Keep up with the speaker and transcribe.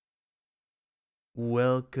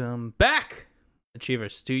Welcome back,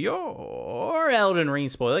 Achievers, to your Elden Ring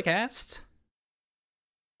Spoilercast.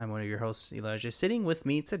 I'm one of your hosts, Elijah. Sitting with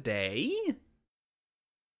me today,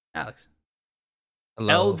 Alex.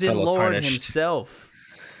 Hello, Elden fellow Lord tarnished. himself.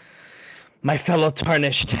 My fellow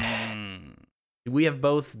tarnished. We have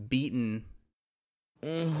both beaten,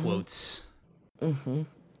 Mhm. quotes, Mhm.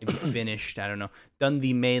 maybe finished, I don't know, done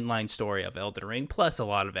the mainline story of Elden Ring, plus a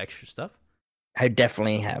lot of extra stuff. I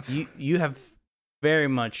definitely have. You have very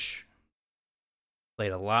much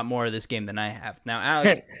played a lot more of this game than I have. Now,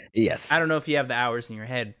 Alex, Yes. I don't know if you have the hours in your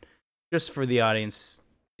head, just for the audience,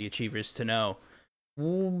 the Achievers, to know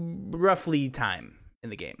roughly time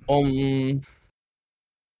in the game.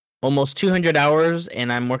 Almost 200 hours,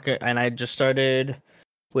 and I'm working. And I just started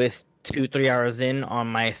with 2-3 hours in on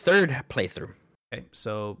my third playthrough. Okay,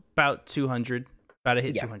 so about 200, about to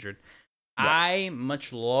hit Yeah. 200. Yeah. I'm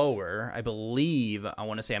much lower. I believe I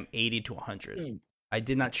want to say I'm 80 to 100. I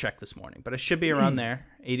did not check this morning, but I should be around there,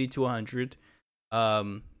 80 to 100.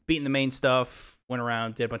 Beating the main stuff, went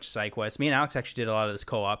around, did a bunch of side quests. Me and Alex actually did a lot of this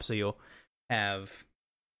co-op, so you'll have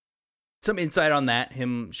some insight on that,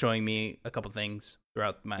 him showing me a couple things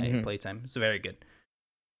throughout my playtime. It's very good.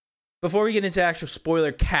 Before we get into actual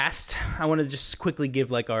spoiler cast, I want to just quickly give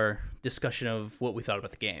like our discussion of what we thought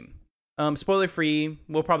about the game. Spoiler free.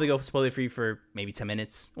 We'll probably go spoiler free for maybe 10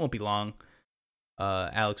 minutes. It won't be long.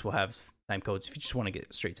 Alex will have time codes if you just want to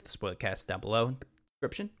get straight to the spoiler cast down below in the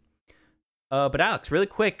description. But Alex, really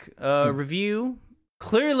quick review.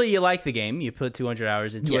 Clearly, you like the game. You put 200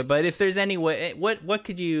 hours into it. But if there's any way, what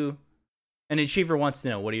could you? An achiever wants to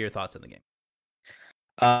know. What are your thoughts on the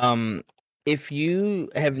game? If you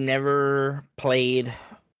have never played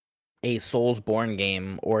a Soulsborne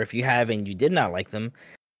game, or if you have and you did not like them,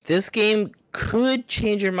 this game could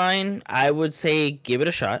change your mind. I would say give it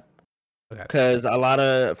a shot. Okay. Because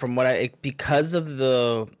because of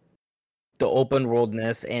the open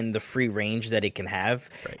worldness and the free range that it can have,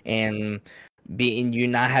 Right. and being you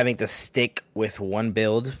not having to stick with one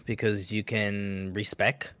build because you can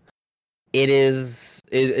respec.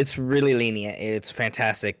 It's really lenient. It's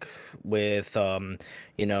fantastic with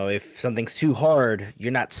if something's too hard,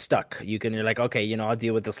 you're not stuck. You're like, okay, I'll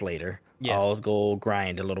deal with this later. Yes. I'll go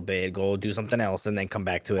grind a little bit, go do something else, and then come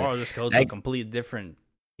back to it. Or I'll just go to a complete different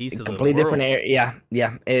piece of the world. Completely different area.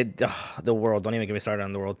 Yeah. The world. Don't even get me started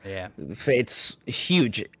on the world. Yeah. It's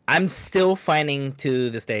huge. I'm still finding to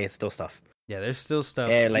this day. It's still stuff. Yeah, there's still stuff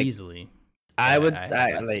easily.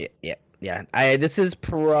 This is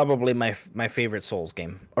probably my favorite Souls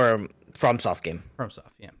game or FromSoft game.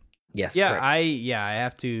 FromSoft, yeah. Yes. Yeah, correct. I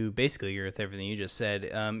have to basically agree with everything you just said.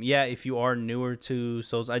 If you are newer to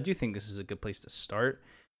Souls, I do think this is a good place to start.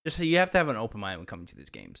 Just so you have to have an open mind when coming to these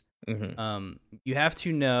games. Mm-hmm. You have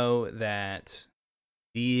to know that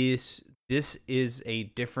this is a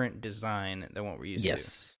different design than what we're used to.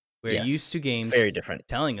 We're used to games very different,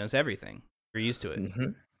 telling us everything. We're used to it.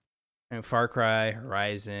 Mm-hmm. And Far Cry,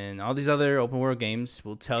 Horizon, all these other open world games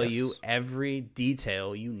will tell you every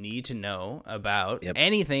detail you need to know about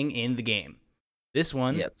anything in the game. This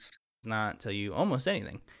one does not tell you almost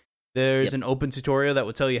anything. There's an open tutorial that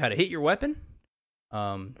will tell you how to hit your weapon.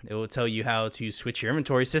 It will tell you how to switch your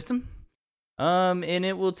inventory system. And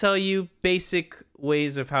it will tell you basic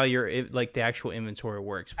ways of how the actual inventory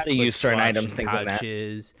works. How to use certain items, things like that.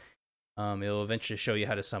 It will eventually show you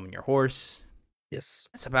how to summon your horse. Yes.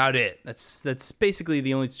 That's about it. That's basically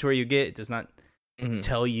the only tutorial you get. It does not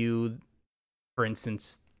tell you, for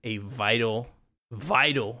instance, a vital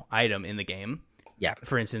item in the game. Yeah.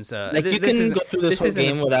 For instance, you can go through this whole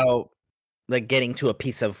game without getting to a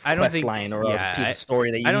piece of quest line or a piece of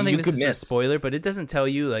story that you could miss. I don't think this is a spoiler, but it doesn't tell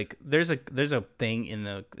you there's a thing in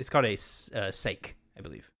the. It's called a Psyche, I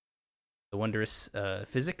believe. The Wondrous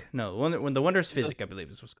Physic? No, the Wondrous Physic, I believe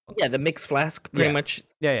is what's called. Yeah, the mixed flask, pretty much.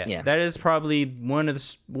 Yeah. That is probably one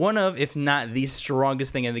of, if not the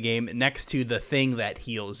strongest thing in the game, next to the thing that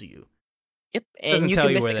heals you. Yep, and doesn't tell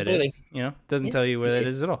you where that is. Doesn't tell you where that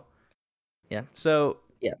is at all. Yeah. So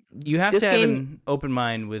you have to have an open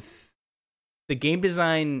mind with the game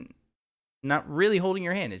design not really holding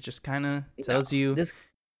your hand. It just kind of tells you.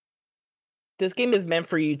 This game is meant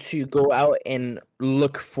for you to go out and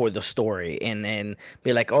look for the story and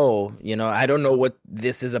be like, oh, I don't know what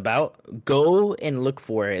this is about. Go and look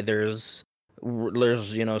for it. There's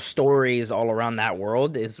stories all around that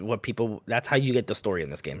world that's how you get the story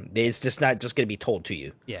in this game. It's just not just going to be told to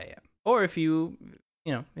you. Yeah. Or if you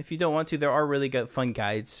don't want to, there are really good fun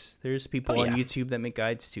guides. There's people on YouTube that make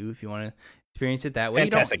guides too if you want to experience it that way.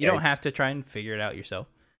 Fantastic you don't have to try and figure it out yourself.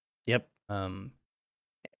 Yep.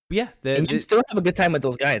 Yeah, and you still have a good time with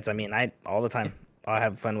those guides. I mean, all the time. I'll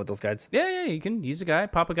have fun with those guides. Yeah, you can use a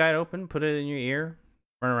guide, pop a guide open, put it in your ear,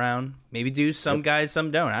 run around. Maybe do some guides,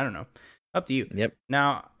 some don't. I don't know. Up to you. Yep.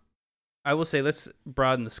 Now, I will say let's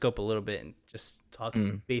broaden the scope a little bit and just talk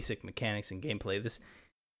basic mechanics and gameplay.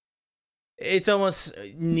 It's almost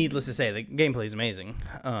needless to say the gameplay is amazing.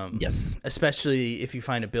 Yes, especially if you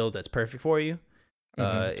find a build that's perfect for you.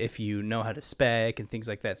 If you know how to spec and things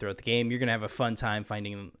like that throughout the game, you're gonna have a fun time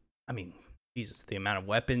finding. I mean, Jesus, the amount of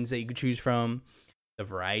weapons that you can choose from, the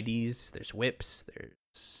varieties. There's whips.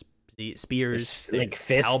 There's spears. There's like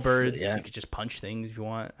fists, halberds. yeah. You could just punch things if you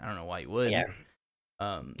want. I don't know why you would. Yeah.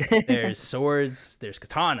 There's swords. There's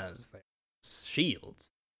katanas. There's shields.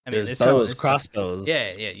 I mean, there's bows, bows, crossbows.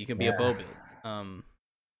 Yeah. You can be a bow build.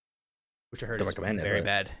 Which I heard is very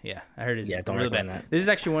bad. Yeah, I heard it's really bad. This is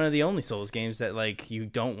actually one of the only Souls games that like you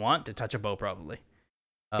don't want to touch a bow probably,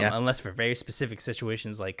 unless for very specific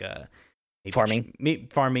situations like farming,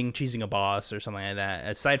 cheesing a boss or something like that.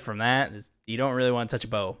 Aside from that, you don't really want to touch a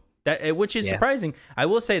bow. Which is surprising. I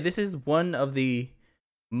will say this is one of the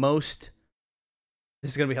most.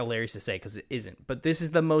 This is going to be hilarious to say because it isn't, but this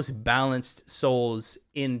is the most balanced Souls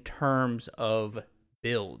in terms of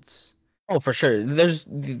builds. Oh, for sure. There's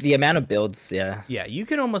the amount of builds, yeah. Yeah, you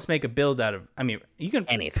can almost make a build out of, I mean, you can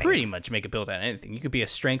pretty much make a build out of anything. You could be a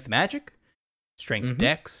strength magic, strength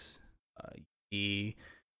dex,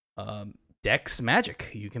 dex magic.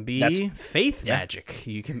 You can be faith magic.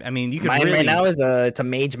 You can, I mean, you can Mine really... right now is it's a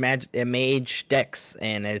mage dex,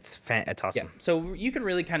 and it's awesome. Yeah. So you can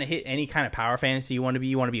really kind of hit any kind of power fantasy you want to be.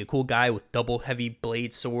 You want to be a cool guy with double heavy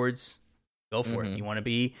blade swords, go for it. You want to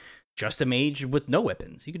be just a mage with no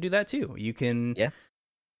weapons, you can do that too. You can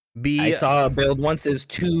be... I saw a build once, there's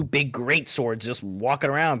 2 big great swords just walking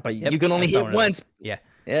around, but you can only hit once. Yeah,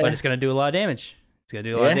 but it's going to do a lot of damage. It's going to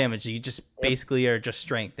do a lot of damage. You just basically are just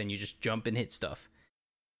strength, and you just jump and hit stuff.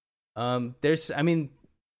 I mean,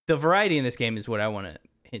 the variety in this game is what I want to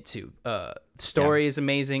hit to. Story is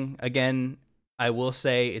amazing. Again, I will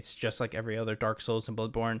say it's just like every other Dark Souls and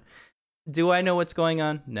Bloodborne. Do I know what's going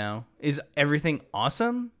on? No. Is everything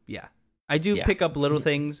awesome? Yeah. I do pick up little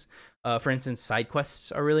things. For instance, side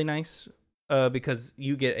quests are really nice because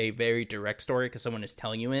you get a very direct story because someone is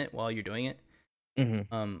telling you it while you're doing it.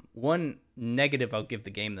 One negative I'll give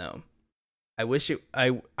the game, though.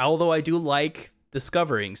 Although I do like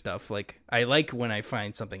discovering stuff, like I like when I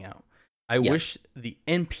find something out. I wish the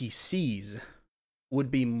NPCs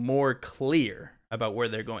would be more clear about where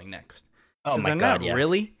they're going next. Oh my God, not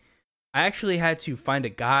really. I actually had to find a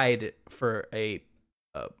guide for a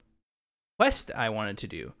quest I wanted to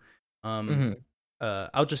do.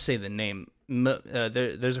 I'll just say the name.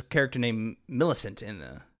 There's a character named Millicent in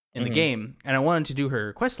the game, and I wanted to do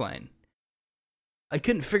her quest line. I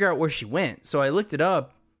couldn't figure out where she went, so I looked it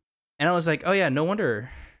up, and I was like, "Oh yeah, no wonder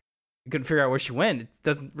I couldn't figure out where she went. It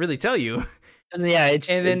doesn't really tell you." Yeah, it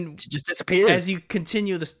just disappears as you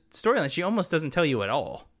continue the storyline. She almost doesn't tell you at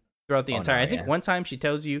all throughout the entire. I think one time she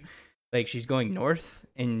tells you. Like she's going north,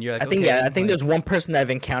 and you're like, I think there's one person that I've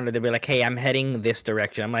encountered. They'll be like, "Hey, I'm heading this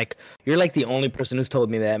direction." I'm like, "You're like the only person who's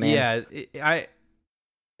told me that, man." Yeah,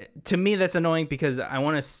 to me that's annoying because I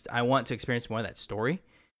want to experience more of that story.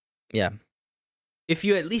 Yeah. If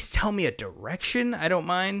you at least tell me a direction, I don't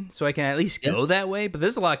mind, so I can at least go that way. But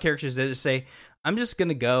there's a lot of characters that just say, "I'm just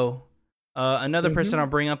gonna go." Another person I'll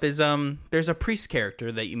bring up is there's a priest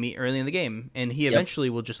character that you meet early in the game, and he eventually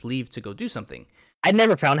will just leave to go do something. I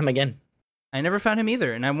never found him again. I never found him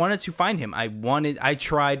either, and I wanted to find him. I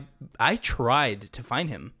tried to find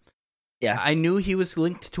him. Yeah. I knew he was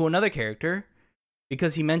linked to another character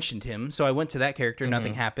because he mentioned him, so I went to that character,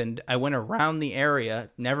 nothing happened. I went around the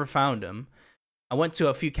area, never found him. I went to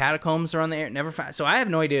a few catacombs around the area, never found. So I have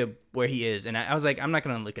no idea where he is, and I was like, I'm not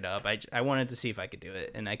going to look it up. I wanted to see if I could do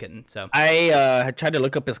it, and I couldn't. So I tried to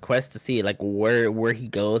look up his quest to see like where he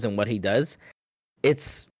goes and what he does.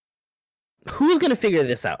 It's who's gonna figure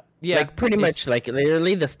this out? Yeah, like pretty much like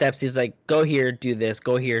literally the steps. He's like, go here, do this,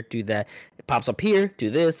 go here, do that. It pops up here, do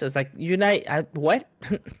this. It's like what?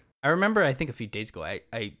 I remember, I think a few days ago,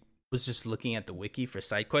 I was just looking at the wiki for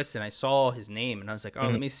side quests, and I saw his name, and I was like,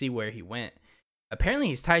 let me see where he went. Apparently,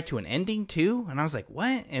 he's tied to an ending too, and I was like,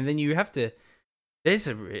 what? And then you have to. It's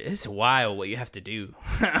a while what you have to do.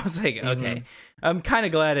 I was like, okay, I'm kind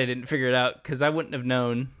of glad I didn't figure it out because I wouldn't have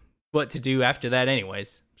known what to do after that,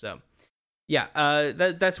 anyways. So. Yeah,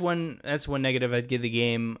 that's one negative I'd give the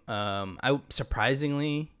game. I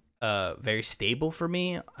surprisingly very stable for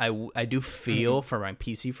me. I do feel for my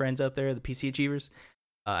PC friends out there, the PC achievers.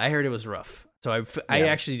 I heard it was rough, so I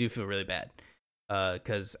actually do feel really bad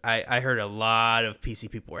because I heard a lot of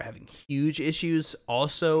PC people were having huge issues.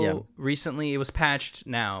 Also, recently it was patched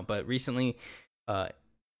now, but recently uh,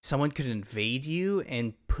 someone could invade you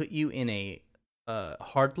and put you in a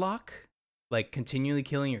hard lock, like continually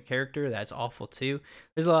killing your character. That's awful too.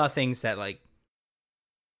 There's a lot of things that, like,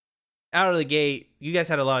 out of the gate, you guys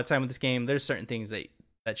had a lot of time with this game. There's certain things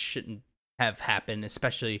that shouldn't have happened,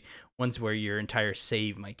 especially ones where your entire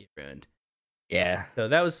save might get ruined. Yeah. So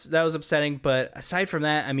that was upsetting. But aside from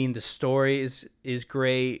that, I mean, the story is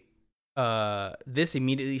great. This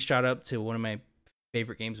immediately shot up to one of my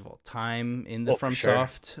favorite games of all time in the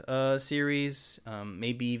FromSoft series.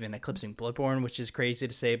 Maybe even eclipsing Bloodborne, which is crazy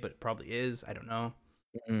to say, but it probably is. I don't know.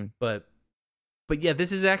 Mm-hmm. But yeah,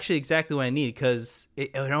 this is actually exactly what I needed, because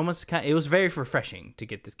it was very refreshing to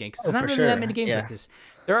get this game, because there's not really that many games like this.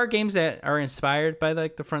 There are games that are inspired by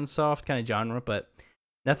like the FromSoft kind of genre, but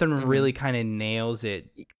nothing really kind of nails it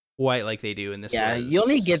quite like they do in this. Yeah, you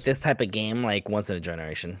only get this type of game like once in a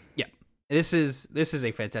generation. Yeah, this is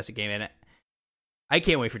a fantastic game, and I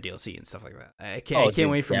can't wait for DLC and stuff like that. I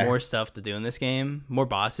can't wait for more stuff to do in this game, more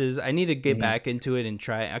bosses. I need to get back into it and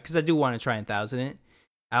try, because I do want to try and 1,000 it.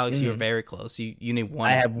 Alex, you're very close. You need one.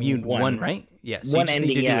 I have one, right? Yeah. So you just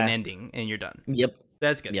need to do an ending, and you're done. Yep.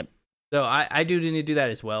 That's good. Yep. So I do need to do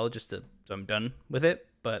that as well, so I'm done with it.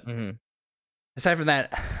 But aside from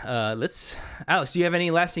that, Alex, do you have any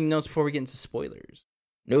lasting notes before we get into spoilers?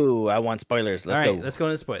 No, I want spoilers. Let's go. Let's go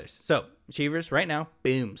into spoilers. So, Achievers, right now,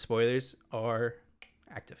 boom, spoilers are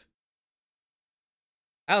active.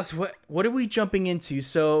 Alex, what are we jumping into?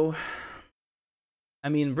 So, I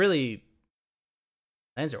mean, really,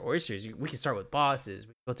 Lands are oysters. We can start with bosses.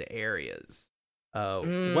 We can go to areas.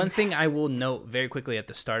 One thing I will note very quickly at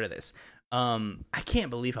the start of this, I can't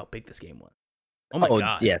believe how big this game was. Oh my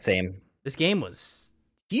god! Yeah, same. This game was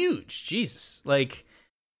huge. Jesus, like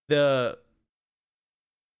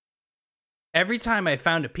every time I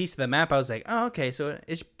found a piece of the map, I was like, oh, okay, so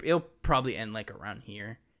it'll probably end like around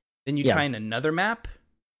here. Then you'd find another map,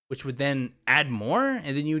 which would then add more,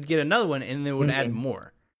 and then you would get another one, and then it would add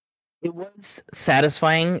more. It was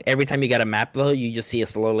satisfying every time you got a map, though. You just see it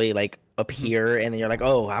slowly like appear, and then you're like,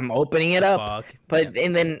 "Oh, I'm opening it up." But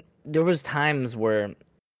and then there was times where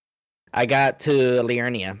I got to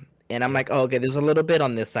Liurnia, and I'm like, "Oh, okay, there's a little bit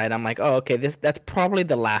on this side." I'm like, "Oh, okay, that's probably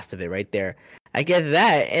the last of it right there." I get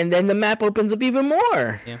that, and then the map opens up even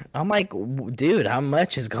more. Yeah. I'm like, "Dude, how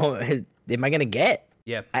much am I gonna get?"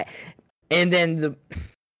 Yeah. And then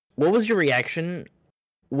what was your reaction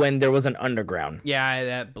when there was an underground? Yeah,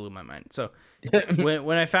 that blew my mind. So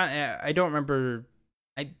when I found, I don't remember.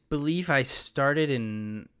 I believe I started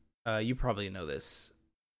in. You probably know this.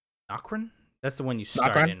 Nokron? That's the one you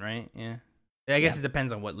start in, right? Yeah. I guess it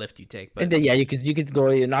depends on what lift you take. But then, you could go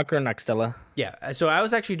Nokron, Nokstella. Yeah. So I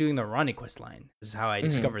was actually doing the Ronnie quest line. This is how I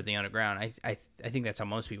discovered the underground. I think that's how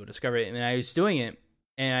most people discover it. And I was doing it,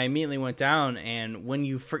 and I immediately went down. And when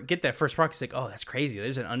you get that first rock, it's like, oh, that's crazy.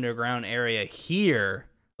 There's an underground area here.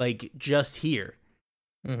 Like, just here.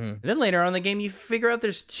 And then later on in the game, you figure out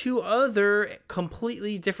there's 2 other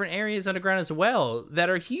completely different areas underground as well that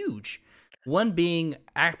are huge. One being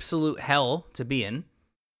absolute hell to be in.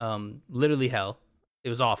 Literally hell. It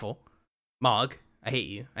was awful. Mog, I hate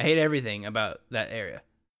you. I hate everything about that area.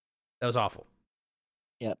 That was awful.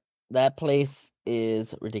 Yep. That place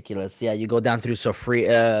is ridiculous. Yeah, you go down through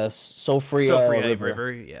Sofria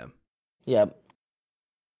River. Yeah. Yep.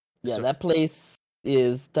 Yeah, that place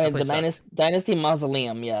is the Dynasty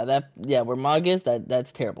Mausoleum. Yeah, where Mog is,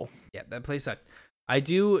 that's terrible. Yeah, that place sucked. I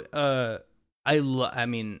do I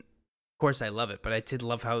mean, of course I love it, but I did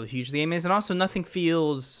love how huge the game is, and also nothing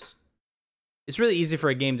feels. It's really easy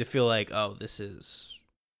for a game to feel like, oh, this is,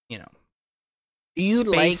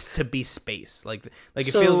 space to be space. Like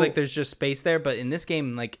it feels like there's just space there, but in this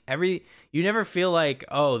game, like you never feel like,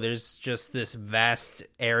 oh, there's just this vast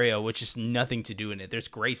area with just nothing to do in it. There's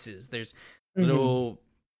graces, there's little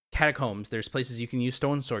catacombs, there's places you can use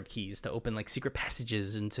stone sword keys to open like secret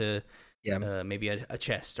passages into maybe a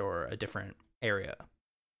chest or a different area.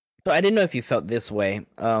 So I didn't know if you felt this way.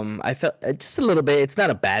 I felt just a little bit. It's not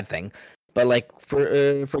a bad thing, but like for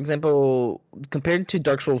example, compared to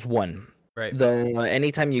Dark Souls 1, right?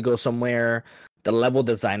 Anytime you go somewhere, the level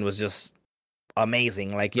design was just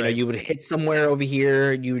amazing. Like you would hit somewhere over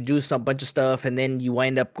here, you would do some bunch of stuff, and then you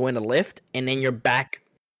wind up going to lift, and then you're back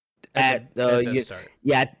at the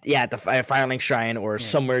Firelink Shrine or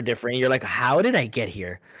somewhere different. You're like, how did I get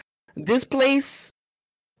here? This place,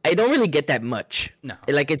 I don't really get that much. No,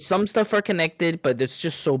 like it's some stuff are connected, but it's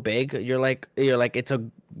just so big. You're like it's a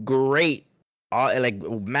great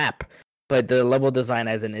map, but the level design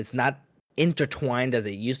it's not intertwined as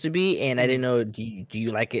it used to be. And I didn't know, do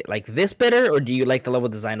you like it like this better, or do you like the level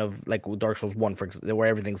design of like Dark Souls 1 where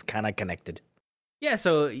everything's kind of connected? Yeah,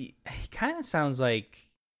 so it kind of sounds like,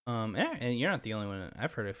 and you're not the only one.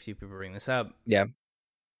 I've heard a few people bring this up. Yeah.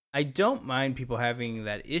 I don't mind people having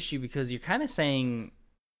that issue because you're kind of saying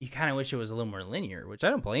you kind of wish it was a little more linear, which I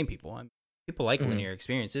don't blame people. I mean, people like linear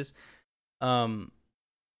experiences.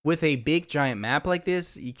 With a big giant map like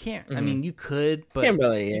this, you can't. I mean, you could, but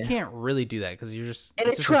you can't really do that because you're just. And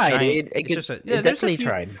it's it just tried. It definitely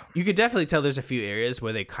tried. You could definitely tell there's a few areas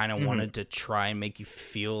where they kind of wanted to try and make you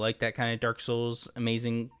feel like that kind of Dark Souls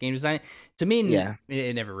amazing game design. To me,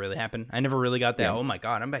 it never really happened. I never really got that. Oh my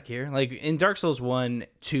god, I'm back here. Like in Dark Souls 1,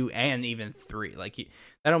 2, and even 3, like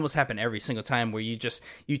that almost happened every single time where you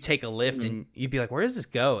take a lift and you'd be like, where does this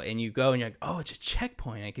go? And you go and you're like, oh, it's a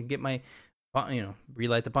checkpoint. I can get my.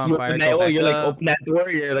 Relight the bonfire. You're like, open that door.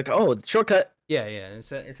 You're like, oh, it's a shortcut. Yeah.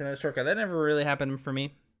 It's another shortcut. That never really happened for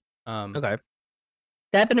me. Okay.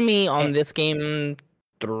 That happened to me on this game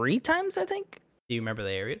 3 times, I think. Do you remember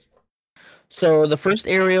the areas? So the first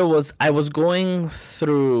area was I was going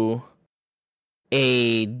through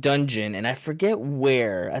a dungeon, and I forget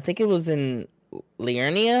where. I think it was in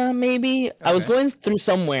Liurnia, maybe. Okay. I was going through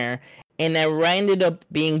somewhere, and I ended up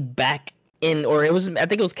being back. I think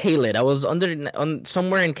it was Caelid. I was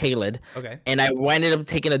somewhere in Caelid. Okay. And I ended up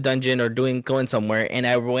taking a dungeon or going somewhere, and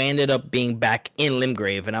I ended up being back in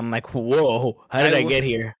Limgrave, and I'm like, whoa, how did I get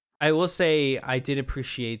here? I will say I did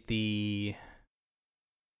appreciate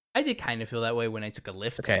I did kind of feel that way when I took a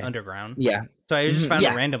lift underground. Yeah. So I just found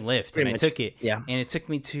a random lift and I took it. Yeah. And it took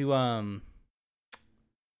me to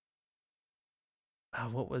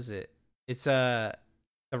what was it? It's I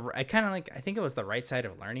think it was the right side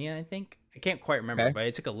of Liurnia, I think. I can't quite remember, but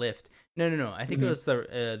I took a lift. No. I think it was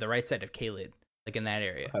the right side of Caelid, like in that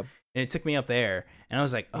area. Okay. And it took me up there, and I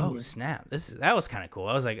was like, "Oh snap! That was kind of cool."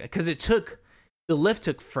 I was like, because the lift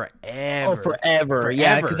took forever. Oh, forever.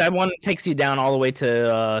 Yeah, because that one takes you down all the way to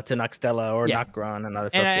Noxtella or Nokron and other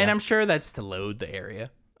stuff. And I'm sure that's to load the area.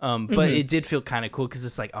 But it did feel kind of cool because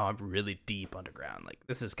it's like, oh, I'm really deep underground. Like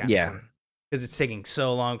this is kind of cool. Because it's taking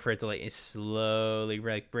so long for it to it's slowly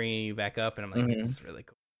like bringing you back up, and I'm like, this is really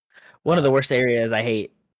cool. One of the worst areas I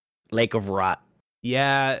hate, Lake of Rot.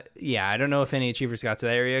 Yeah. I don't know if any achievers got to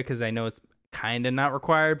that area because I know it's kind of not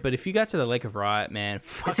required. But if you got to the Lake of Rot, man,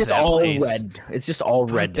 fuck it's just that all place. Red. It's just all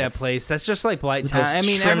red. That place. That's just like Blight Town. I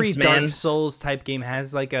mean, every Dark Souls type game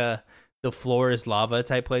has like the floor is lava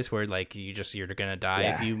type place where like you're gonna die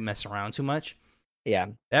if you mess around too much. Yeah,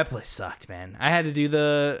 that place sucked, man. I had to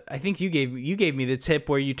do I think you gave me the tip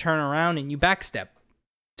where you turn around and you backstep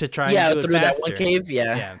to try and do it through faster. That one cave.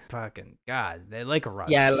 Yeah, fucking god, that Lake of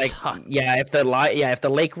Rot. Sucked. If the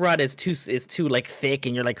Lake Rot is too like thick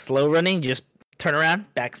and you're like slow running, you just turn around,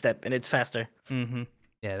 backstep, and it's faster.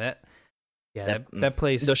 Yeah, that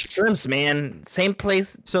place. The shrimps, man, same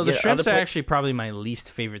place. So the shrimps are actually probably my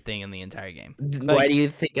least favorite thing in the entire game. Why do you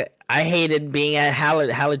think I hated being at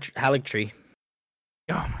Haligtree?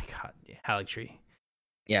 Oh my god, Haligtree.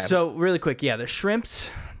 Yeah. So really quick, the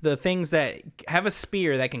shrimps, the things that have a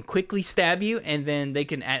spear that can quickly stab you, and then they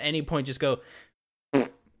can at any point just go, and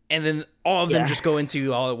then all of them just go into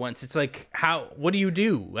you all at once. It's like, what do you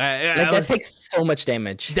do? That takes so much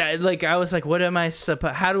damage. I was like, what am I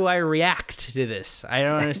how do I react to this? I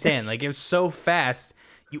don't understand. Like, it's so fast.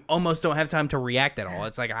 You almost don't have time to react at all.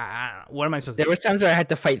 It's like, what am I supposed to do? There was times where I had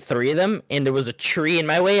to fight 3 of them, and there was a tree in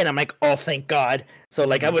my way, and I'm like, oh, thank God. So,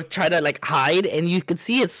 I would try to, hide, and you could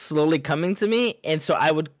see it slowly coming to me, and so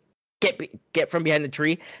I would get from behind the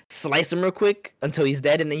tree, slice him real quick until he's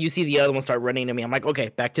dead, and then you see the other one start running to me. I'm like, okay,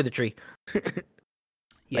 back to the tree.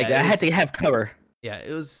 I had to have cover. Yeah,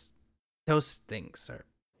 it was... Those things are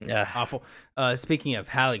awful. Speaking of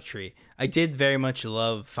Haligtree, I did very much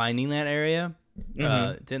love finding that area.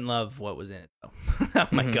 Didn't love what was in it though. Oh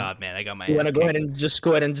my god, man, I got my. You want to go ahead and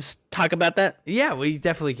just talk about that? Yeah, we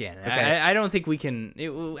definitely can. Okay. I don't think we can.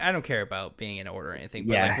 I don't care about being in order or anything.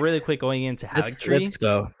 But really quick, going into Haligtree, let's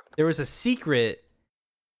go. There was a secret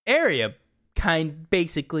area,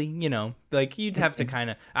 basically. You'd have to kind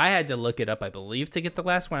of. I had to look it up, I believe, to get the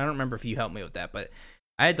last one. I don't remember if you helped me with that, but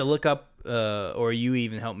I had to look up, or you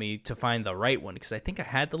even helped me to find the right one, because I think I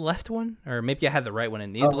had the left one, or maybe I had the right one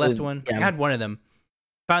and needed the left one. I had one of them,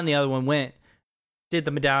 found the other one, did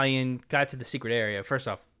the medallion, got to the secret area. First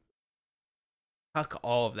off, fuck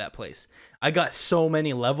all of that place. I got so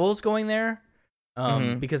many levels going there,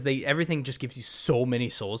 because everything just gives you so many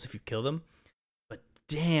souls if you kill them. But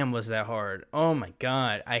damn, was that hard. Oh my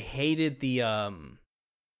god, I hated the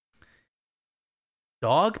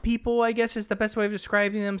dog people, I guess is the best way of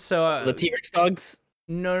describing them. So the T-Rex dogs?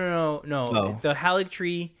 No. Oh. The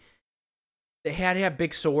Haligtree, they had a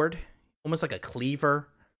big sword, almost like a cleaver,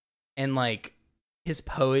 and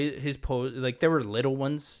like there were little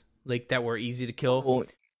ones like that were easy to kill. Oh,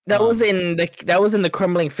 that was in the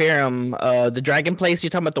Crumbling Farum, the dragon place. You're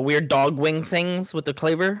talking about the weird dog wing things with the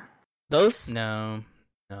claver? Those? No.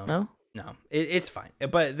 No? It's fine.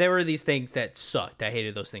 But there were these things that sucked. I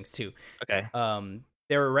hated those things too. Okay.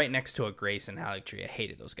 They were right next to a Grace and Haligtree. I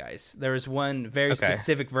hated those guys. There was one very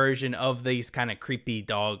specific version of these kind of creepy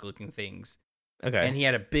dog looking things. Okay. And he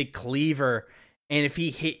had a big cleaver, and if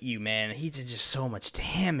he hit you, man, he did just so much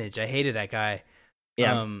damage. I hated that guy.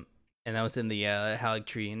 Yeah. And that was in the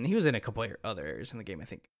Haligtree, and he was in a couple other areas in the game, I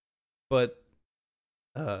think. But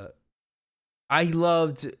I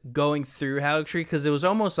loved going through Haligtree because it was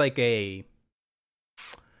almost like Haligtree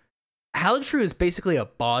was basically a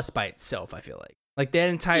boss by itself, I feel like. Like that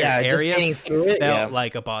entire area felt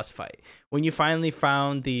like a boss fight. When you finally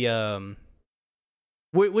found the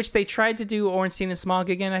which they tried to do Ornstein and Smog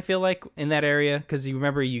again, I feel like, in that area, because you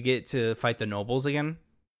remember you get to fight the nobles again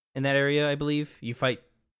in that area, I believe. You fight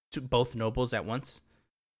both nobles at once.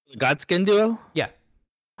 Godskin duo? Yeah.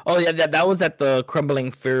 Oh yeah, that was at the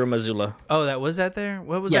Crumbling Farum Azula. Oh, that was that there?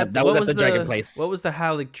 What was that? That was at the dragon place. What was the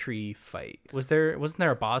Haligtree fight? Wasn't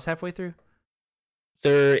there a boss halfway through?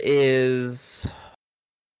 There is.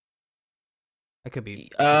 I could be.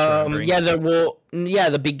 The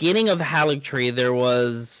beginning of Haligtree there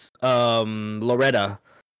was Loretta,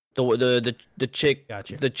 the chick.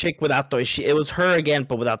 Gotcha. The chick without the it was her again,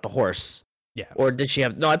 but without the horse. Yeah. Or did she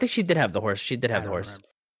have? No, I think she did have the horse. She did have the horse. Remember.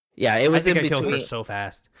 Yeah, it was. I think I killed her so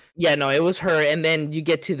fast. Yeah, no, it was her, and then you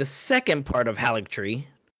get to the second part of Haligtree,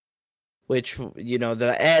 which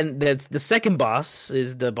the second boss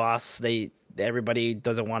is the boss everybody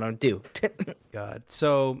doesn't want to do. God.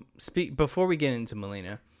 So before we get into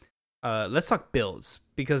Melina, let's talk builds,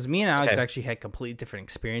 because me and Alex actually had completely different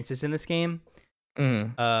experiences in this game.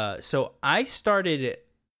 So I started.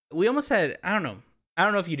 We almost had. I don't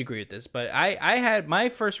know if you'd agree with this, but I had my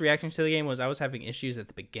first reaction to the game was I was having issues at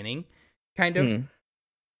the beginning, kind of.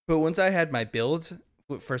 But once I had my build,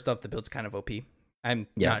 first off, the build's kind of OP. I'm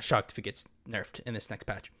not shocked if it gets nerfed in this next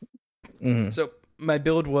patch. So my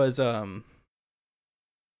build was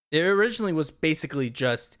it originally was basically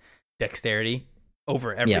just dexterity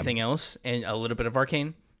over everything else and a little bit of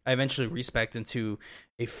arcane. I eventually respec'd into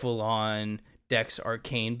a full-on dex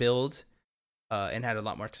arcane build and had a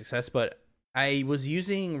lot more success, but I was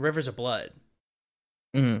using Rivers of Blood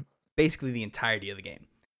basically the entirety of the game.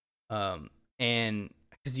 And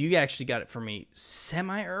because you actually got it for me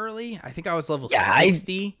semi-early. I think I was level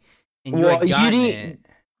 60, and you had gotten it.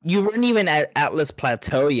 You weren't even at Atlas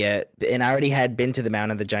Plateau yet, and I already had been to the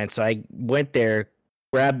Mountain of the Giants, so I went there,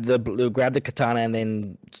 grabbed the katana, and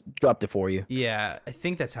then dropped it for you. Yeah, I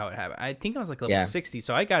think that's how it happened. I think I was like level 60,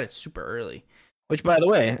 so I got it super early. Which, by the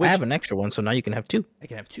way, I have an extra one, so now you can have two. I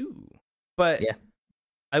can have two. But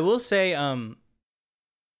I will say,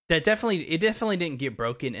 that definitely didn't get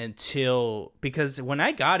broken because when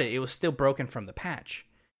I got it, it was still broken from the patch.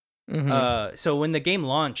 So when the game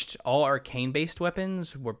launched, all arcane based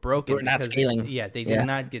weapons were broken. They were not scaling. Yeah, they did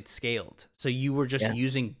not get scaled. So you were just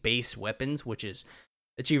using base weapons, which is,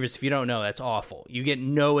 Achievers, if you don't know, that's awful. You get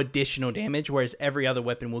no additional damage, whereas every other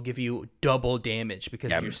weapon will give you double damage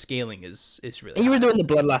because your scaling is really high. You were doing the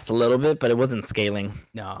blood loss a little bit, but it wasn't scaling.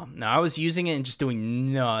 No, I was using it and just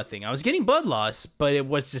doing nothing. I was getting blood loss, but it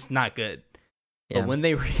was just not good. But when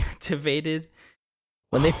they reactivated,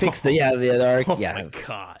 when they fixed the arc, oh my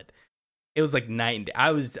god, it was like night and day.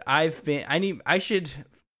 I should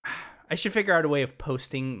figure out a way of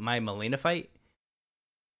posting my Melina fight.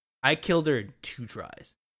 I killed her in 2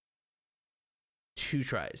 tries. 2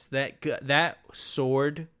 tries. That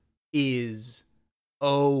sword is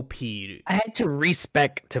OP, dude. I had to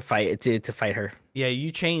respec to fight her. Yeah,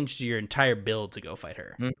 you changed your entire build to go fight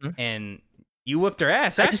her, and you whipped her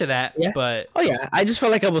ass after that. Yeah. But I just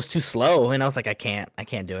felt like I was too slow, and I was like, I can't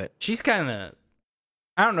do it. She's kind of,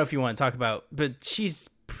 I don't know if you want to talk about, but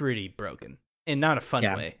she's pretty broken in not a fun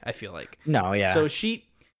way. I feel like So she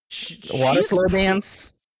water flow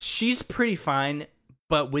dance. She's pretty fine,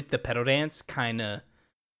 but with the pedal dance,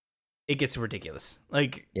 it gets ridiculous.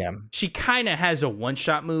 Like, she kind of has a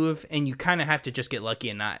one-shot move, and you kind of have to just get lucky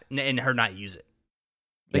and her not use it.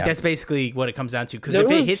 Like, that's basically what it comes down to. Because if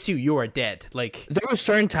it hits you, you are dead. Like, there were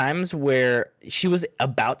certain times where she was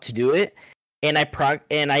about to do it, and I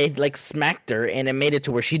like smacked her, and it made it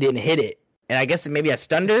to where she didn't hit it. And I guess maybe I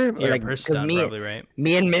stunned her. Yeah, because probably right.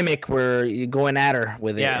 Me and Mimic were going at her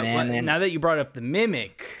with it. Yeah, man. Now that you brought up the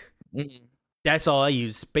Mimic, that's all I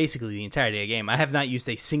use basically the entirety of the game. I have not used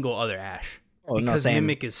a single other Ashe because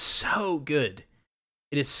Mimic is so good.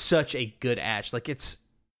 It is such a good Ashe. Like it's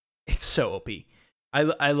so OP.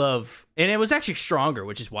 I love, and it was actually stronger,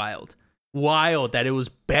 which is wild. Wild that it was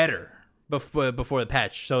better before the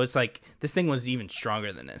patch. So it's like this thing was even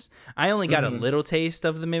stronger than this. I only got a little taste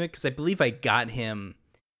of the Mimic because I believe I got him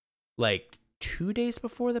like 2 days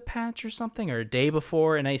before the patch or something, or a day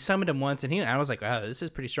before, and I summoned him once, and I was like, wow, this is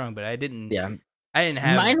pretty strong, but I didn't have.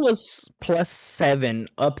 Mine was +7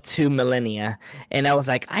 up to Millennia, and I was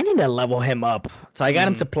like, I need to level him up. So I got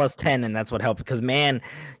him to +10, and that's what helped. Because man,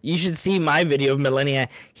 you should see my video of Millennia.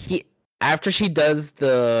 After she does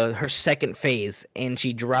her second phase, and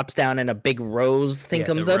she drops down, and a big rose thing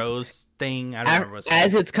comes up. Rose thing. I don't remember what's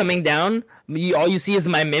as it's coming down, all you see is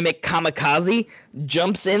my Mimic Kamikaze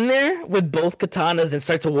jumps in there with both katanas and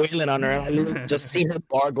starts wailing on her. And I just see her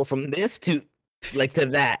bar go from this to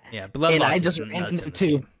that. Yeah, blood and loss I just is ran nuts them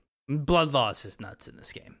too. Game. Blood loss is nuts in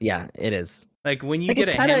this game. Yeah, it is. Like when you get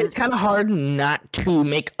it's kind of hard not to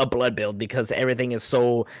make a blood build because everything is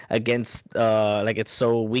so against it's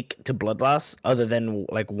so weak to blood loss other than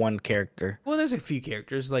like one character. Well, there's a few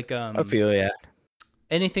characters like a few, yeah.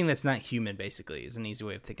 Anything that's not human basically is an easy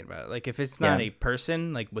way of thinking about it. Like if it's not a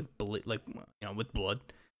person like with blood, with blood,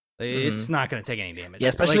 it's not going to take any damage. Yeah,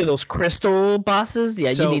 especially those crystal bosses.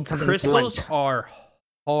 Yeah, so you need something crystals blunt. are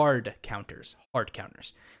hard counters.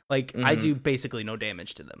 Like I do basically no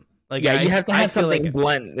damage to them. Like you have to have something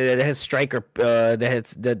blunt that has strike or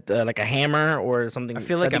like a hammer or something. I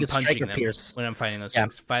feel like I'm punching them when I'm fighting those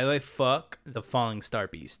things. By the way, fuck the Falling Star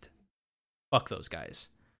Beast. Fuck those guys.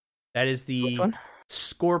 That is the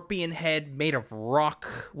scorpion head made of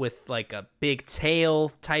rock with like a big tail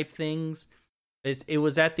type things. It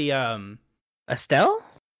was at the Estelle?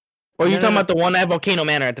 Or you're talking about the one at Volcano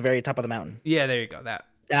Manor at the very top of the mountain? Yeah, there you go. That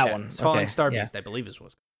one. Falling Star Beast, I believe is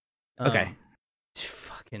what. Okay.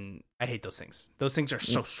 Fucking, I hate those things. Those things are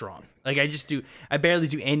so strong. Like I barely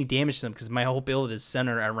do any damage to them because my whole build is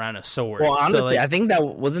centered around a sword. Well, honestly, I think that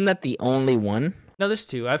wasn't that the only one. No, there's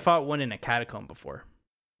two. I fought one in a catacomb before.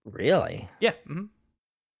 Really? Yeah. Mm-hmm.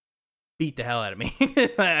 Beat the hell out of me.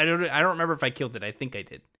 I don't remember if I killed it. I think I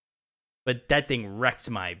did. But that thing wrecked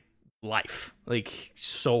my life. Like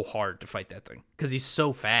so hard to fight that thing because he's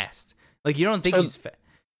so fast. Like you don't think he's fast.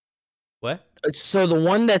 What? So the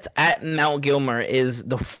one that's at Mount Gilmer is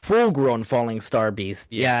the full-grown Falling Star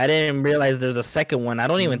Beast. Yeah, I didn't realize there's a second one. I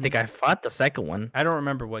don't even think I fought the second one. I don't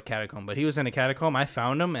remember what catacomb, but he was in a catacomb. I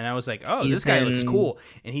found him, and I was like, oh, this guy looks cool.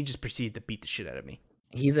 And he just proceeded to beat the shit out of me.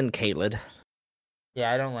 He's in Caelid.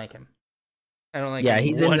 Yeah, I don't like him. Him. Yeah,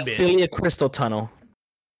 he's in the Celia Crystal Tunnel.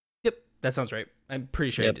 Yep, that sounds right. I'm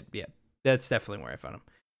pretty sure I did. Yeah, that's definitely where I found him.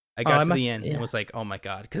 I got to the end and was like, oh my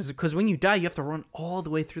god. Because when you die, you have to run all the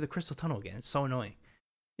way through the Crystal Tunnel again. It's so annoying.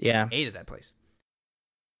 Yeah. I hated that place.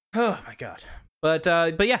 Oh my god. But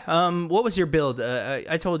yeah, what was your build?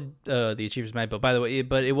 I told the Achievers my build, by the way,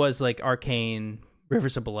 but it was like Arcane,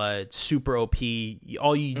 Rivers of Blood, super OP.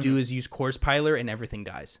 All you do is use Corpse Piler and everything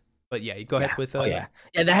dies. But yeah, you go ahead with yeah,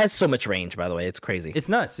 that has so much range, by the way. It's crazy. It's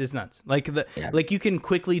nuts. Like like you can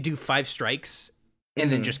quickly do 5 strikes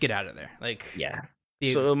and then just get out of there. Like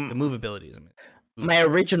the movability is amazing.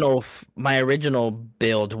 My original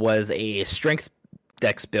build was a strength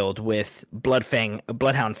dex build with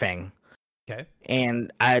Bloodhound Fang. Okay.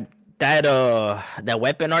 And that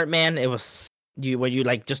weapon art, man, it was where you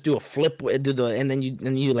like just do a flip, and then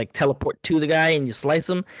you like teleport to the guy and you slice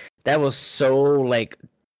him. That was so like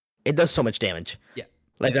it does so much damage. Yeah.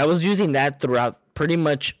 Like I was using that throughout pretty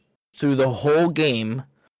much through the whole game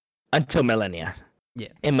until Millennia. Yeah.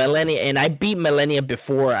 And I beat Millennia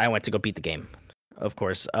before I went to go beat the game, of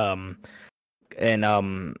course. Once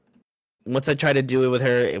I tried to do it with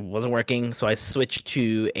her, it wasn't working, so I switched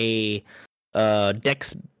to a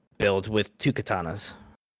dex build with 2 katanas.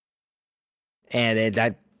 And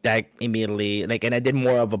that immediately and I did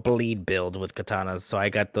more of a bleed build with katanas, so I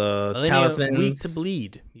got the talismans. Weak to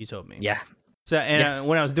bleed, you told me. Yeah. So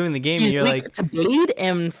when I was doing the game, you're weak like to bleed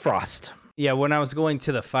and frost. Yeah, when I was going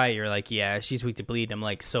to the fight, you're like, yeah, she's weak to bleed. I'm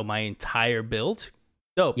like, so my entire build?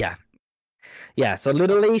 Dope. Yeah. Yeah, so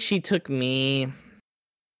literally she took me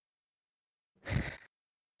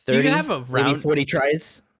 30, you have a round... maybe 40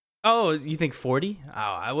 tries. Oh, you think 40? Oh,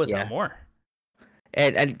 I would thought more.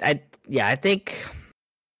 And I think...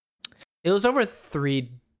 It was over 3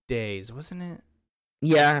 days, wasn't it?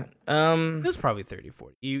 Yeah. It was probably 30,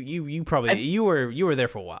 40. You probably you were there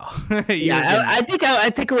for a while. I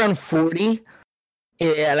think around 40.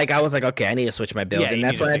 Yeah, like I was like, okay, I need to switch my build, and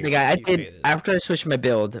that's what I think I did. After I switched my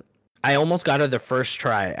build, I almost got her the first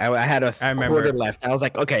try. I had a quarter left. I was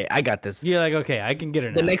like, okay, I got this. You're like, okay, I can get her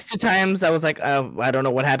now. The next 2 times, I was like, I don't know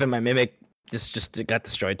what happened. My Mimic just got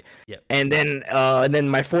destroyed. Yeah. And then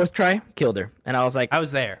my 4th try killed her, and I was like, I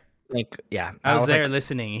was there. think, yeah, I was there like,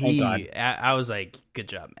 listening. thank God. I was like, good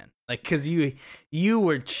job, man. Like, cause you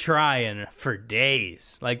were trying for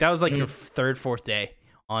days. Like that was like your third, fourth day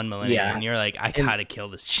on Millennium, and you're like, I gotta kill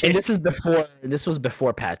this shit. And this was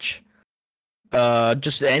before patch.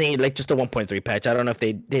 Just a 1.3 patch. I don't know if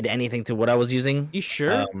they did anything to what I was using. You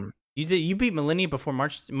sure? You beat Millennium before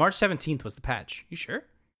March 17th was the patch. You sure?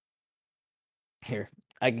 Here,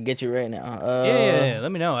 I can get you right now. Yeah.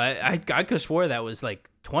 Let me know. I could have swore that was like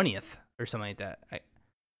 20th or something like that.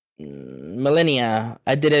 Millennia.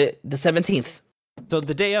 I did it the 17th. So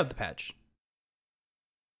the day of the patch.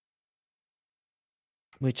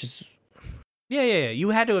 Which is... Yeah.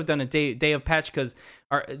 You had to have done a day of patch because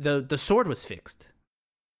the sword was fixed.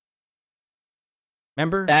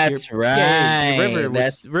 Remember? That's right. Yeah,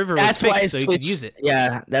 River was fixed, so you could use it.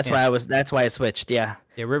 Yeah, that's why I switched. Yeah.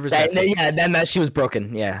 Yeah, River's fixed. Yeah, then that she was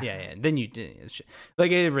broken. Yeah. Yeah. Then you did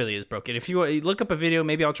like it really is broken. If you look up a video,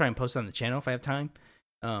 maybe I'll try and post it on the channel if I have time.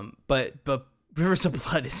 But Rivers of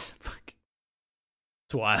Blood is fuck.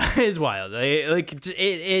 It's wild. It's wild.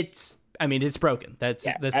 It's. I mean, it's broken. That's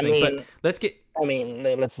the thing. But let's get. I mean,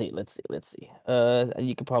 let's see.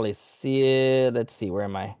 You can probably see it. Let's see. Where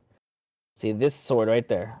am I? See this sword right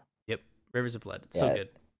there. Yep, Rivers of Blood. It's so good.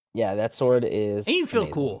 Yeah, that sword is. And you feel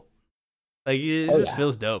cool. Like it just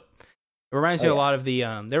feels dope. It reminds me a lot of the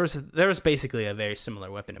There was basically a very similar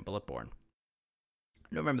weapon in Bloodborne.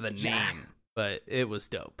 I don't remember the name, but it was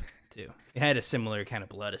dope too. It had a similar kind of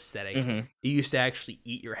blood aesthetic. You used to actually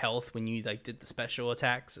eat your health when you like did the special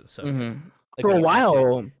attacks. So like, for a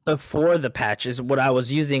while before the patches, what I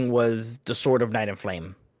was using was the Sword of Night and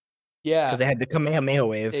Flame. Yeah, because they had the Kamehameha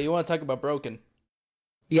wave. Yeah, you want to talk about broken?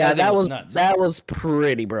 Yeah, that was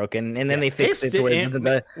pretty broken, and then they fixed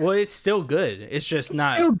it. Well, it's still good. It's just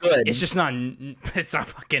not. Still good. It's just not. It's not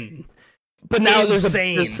fucking. But now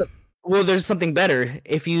insane. There's something better.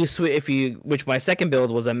 If you which my second build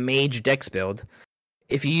was a mage dex build.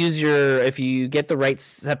 If you get the right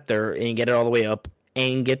scepter and you get it all the way up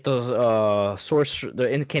and get the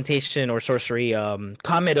incantation or sorcery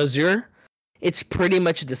Comet Azure, it's pretty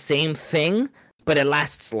much the same thing, but it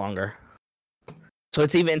lasts longer. So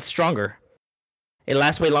it's even stronger. It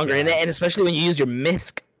lasts way longer, and especially when you use your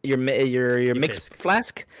Misk, your Mixed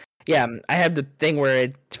Flask. Yeah, I have the thing where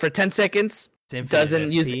it for 10 seconds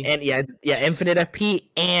doesn't use infinite FP,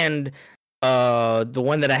 and the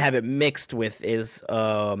one that I have it mixed with is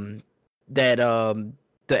the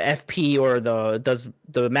FP or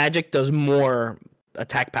the magic does more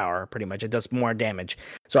attack power. Pretty much, it does more damage.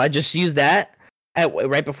 So I just use that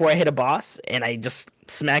right before I hit a boss, and I just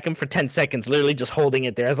smack him for 10 seconds, literally just holding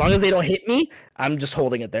it there. As long as they don't hit me, I'm just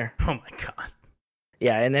holding it there. Oh my god.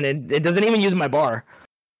 Yeah, and then it doesn't even use my bar.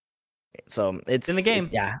 So it's in the game.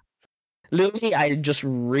 Literally, I just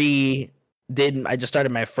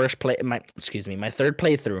started my third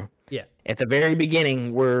playthrough. Yeah. At the very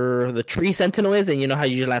beginning, where the tree sentinel is, and you know how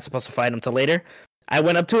you're not supposed to fight him till later. I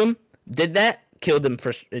went up to him, did that, killed him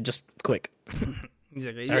first, just quick. He's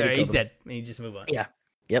dead. And you just move on. Yeah.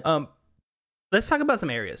 Yep. Let's talk about some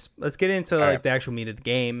areas. Let's get into the actual meat of the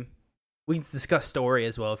game. We can discuss story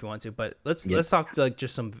as well if you want to, but let's talk like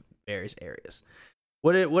just some various areas.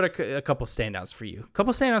 What are a couple standouts for you? A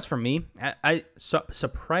couple standouts for me.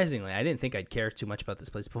 Surprisingly, I didn't think I'd care too much about this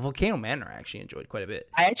place, but Volcano Manor I actually enjoyed quite a bit.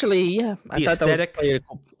 I thought aesthetic, that was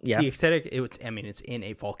cool. The aesthetic. It's in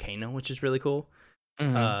a volcano, which is really cool.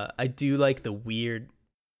 I do like the weird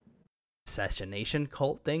assassination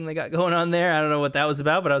cult thing they got going on there. I don't know what that was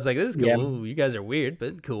about, but I was like, this is cool. Yeah. Ooh, you guys are weird,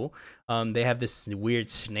 but cool. They have this weird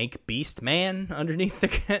snake beast man underneath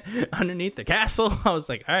the castle. I was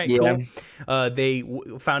like, all right, cool. They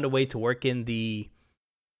found a way to work in I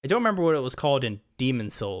don't remember what it was called in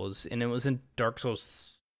Demon Souls, and it was in Dark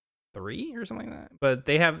Souls 3 or something like that. But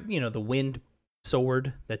they have, the wind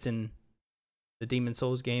sword that's in the Demon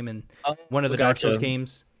Souls game and one of the Dark Souls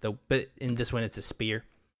games. But in this one, it's a spear.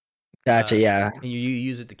 Gotcha, yeah. And you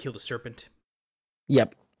use it to kill the serpent.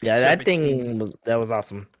 Yep. Yeah, that thing was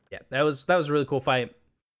awesome. Yeah, that was a really cool fight.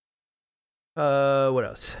 What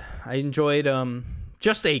else? I enjoyed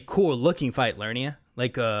just a cool looking fight, Lernia.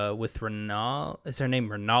 Like with Renala. Is her name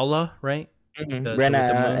Renala, right? Mm-hmm.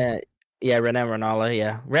 Rena Renala,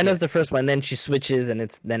 yeah. Rena's the first one, then she switches and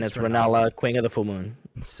it's Renala, Queen of the Full Moon.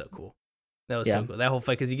 It's so cool. That was so cool. That whole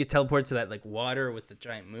fight, because you get teleported to that like water with the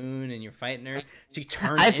giant moon, and you're fighting her. She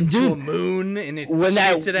turns into a moon, and it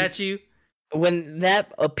shoots it at you. When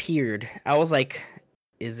that appeared, I was like,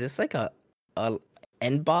 "Is this like a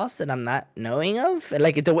end boss that I'm not knowing of?" And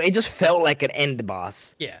like it just felt like an end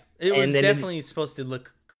boss. Yeah, it was definitely supposed to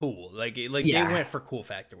look cool. Like they went for cool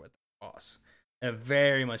factor with the boss. and I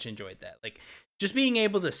very much enjoyed that. Like just being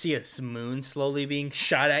able to see a moon slowly being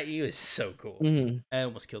shot at you is so cool. Mm-hmm. It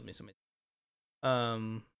almost killed me so much.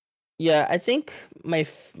 Yeah, I think my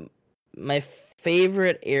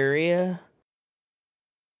favorite area.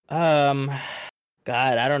 God,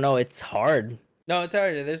 I don't know. It's hard. No, it's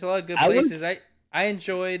hard. There's a lot of good places. I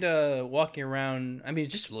enjoyed walking around. I mean,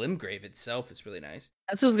 just Limgrave itself is really nice.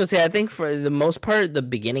 I was just gonna say, I think for the most part, the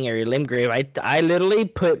beginning area, Limgrave, I literally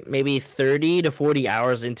put maybe 30 to 40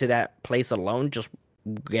 hours into that place alone, just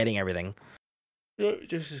getting everything. Yeah,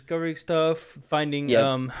 just discovering stuff, finding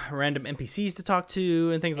random NPCs to talk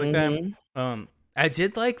to, and things like that. I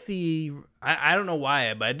did like I don't know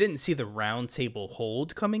why, but I didn't see the round table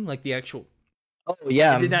hold coming, like the actual. Oh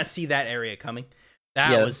yeah, I did not see that area coming.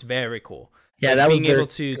 That was very cool. Yeah, like that being was able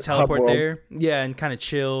to teleport there. Yeah, and kind of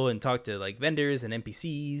chill and talk to like vendors and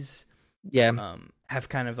NPCs. Yeah, have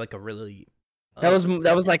kind of like a really. That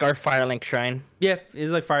was like our Firelink Shrine. Yeah,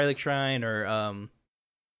 it's like Firelink Shrine or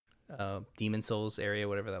Demon Souls area,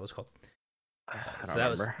 whatever that was called. So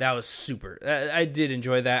that was super. I did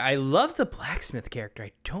enjoy that. I love the blacksmith character.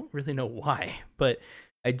 I don't really know why, but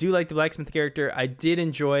I do like the blacksmith character. I did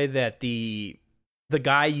enjoy that the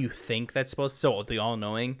guy you think that's supposed to, so the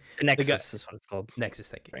all-knowing. The Nexus is what it's called. Nexus,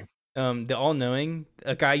 thank you. Right. The all-knowing,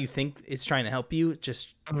 a guy you think is trying to help you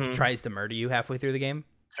just tries to murder you halfway through the game.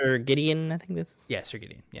 Sir Gideon, I think this is. Yeah, Sir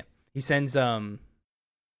Gideon. Yeah. He sends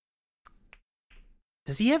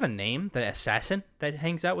does he have a name? The assassin that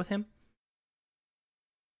hangs out with him?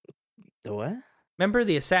 The what? Remember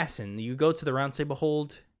the assassin? You go to the round table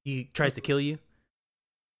hold. He tries to kill you.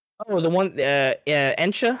 Oh, the one,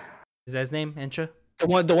 Ensha. Is that his name, Ensha? The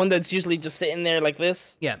one that's usually just sitting there like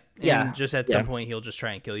this. Yeah, and just at some point he'll just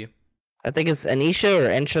try and kill you. I think it's Anisha or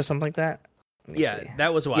Ensha, something like that. Yeah,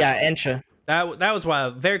 that was wild. Yeah, Ensha. That was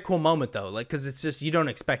wild. Very cool moment though, like because it's just you don't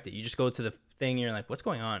expect it. You just go to the thing, and you're like, "What's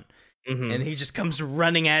going on?" And he just comes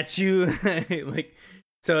running at you, like.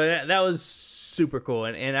 So that was super cool,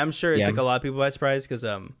 and I'm sure it took a lot of people by surprise because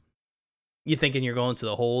you thinking you're going to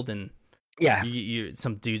the hold and you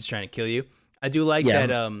some dude's trying to kill you. I do like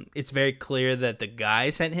that it's very clear that the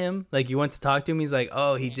guy sent him. Like you went to talk to him, he's like,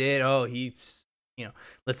 oh, he did. Oh, he's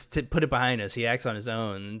let's put it behind us. He acts on his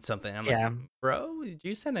own and something. I'm like, bro, did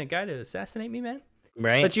you send a guy to assassinate me, man?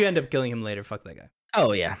 Right. But you end up killing him later. Fuck that guy.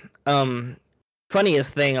 Oh yeah.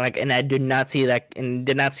 Funniest thing, like, and I did not see that and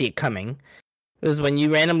did not see it coming. It was when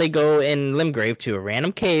you randomly go in Limgrave to a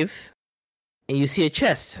random cave and you see a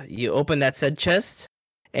chest. You open that said chest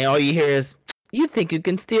and all you hear is, "You think you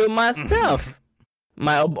can steal my stuff?"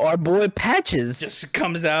 Our boy Patches just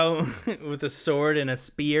comes out with a sword and a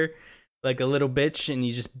spear like a little bitch, and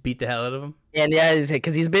you just beat the hell out of him. And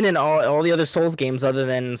because he's been in all the other Souls games other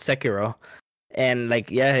than Sekiro. And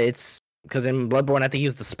like, it's because in Bloodborne I think he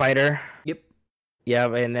was the spider. Yep. Yeah,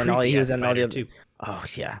 and then he was in all the other too. Oh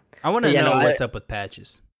yeah. I want to know what's up with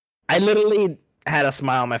Patches. I literally had a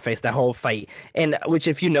smile on my face that whole fight, and which,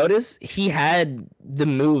 if you notice, he had the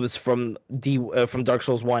moves from Dark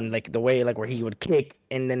Souls 1, like the way like where he would kick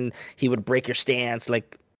and then he would break your stance.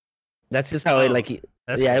 Like that's just how cool.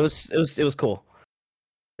 It was cool.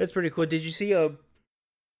 That's pretty cool. Did you see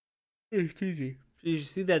Excuse me. Did you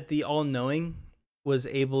see that the all-knowing was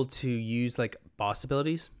able to use like boss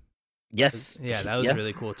abilities? Yes. Yeah, that was a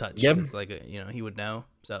really cool touch. Yep. Like he would know.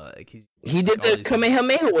 So like he did the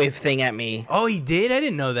Kamehameha wave thing at me. Oh, he did? I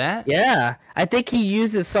didn't know that. Yeah, I think he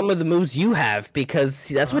uses some of the moves you have because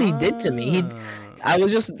that's what he did to me. I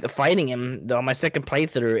was just fighting him on my second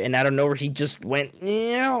playthrough, and out of nowhere he just went,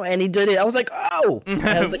 and he did it. I was like, oh,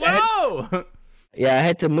 I was like, whoa! I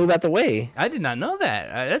had to move out the way. I did not know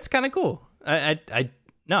that. That's kind of cool.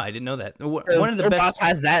 No, I didn't know that. One of the best boss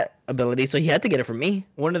has that ability, so he had to get it from me.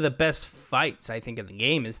 One of the best fights I think in the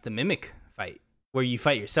game is the mimic fight, where you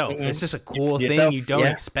fight yourself. It's just a cool thing you don't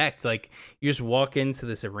expect. Like you just walk into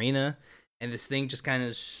this arena, and this thing just kind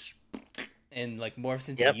of and like morphs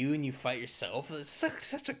into you, and you fight yourself. It's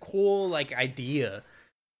such a cool like idea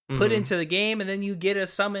put into the game, and then you get a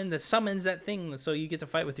summon that summons that thing, so you get to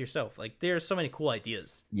fight with yourself. Like there are so many cool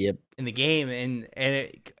ideas in the game, and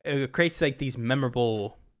it creates like these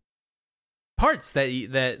memorable parts that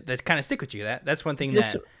kind of stick with you. That's one thing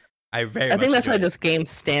that I think that's why this game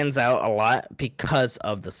stands out a lot, because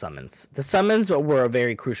of the summons. The summons were a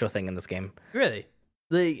very crucial thing in this game. Really?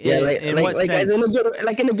 In what sense?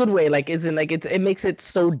 In a good way. Like, isn't like it makes it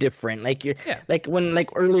so different. Like like when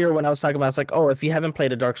earlier when I was talking about, it's like, oh, if you haven't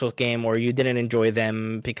played a Dark Souls game or you didn't enjoy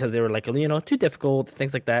them because they were like too difficult,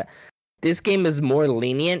 things like that. This game is more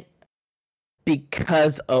lenient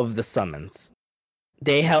because of the summons.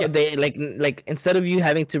 They help. Yeah. They like instead of you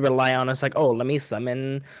having to rely on us, like, oh, let me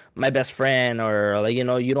summon my best friend, or like you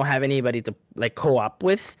don't have anybody to like co-op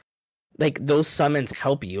with. Like those summons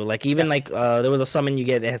help you. Like even Yeah. like there was a summon you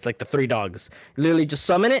get that has like the 3 dogs. Literally just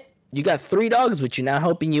summon it. You got 3 dogs with you now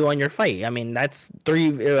helping you on your fight. I mean that's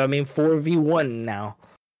 4v1 now.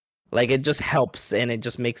 Like it just helps and it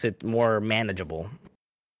just makes it more manageable.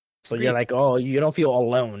 So you're Agreed. like, oh, you don't feel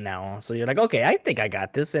alone now. So you're like, okay, I think I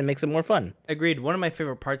got this, and it makes it more fun. Agreed. One of my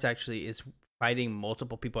favorite parts actually is fighting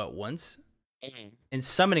multiple people at once and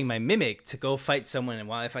summoning my mimic to go fight someone, and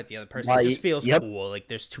while I fight the other person, it just feels cool. Like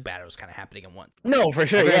there's 2 battles kind of happening at once. No, for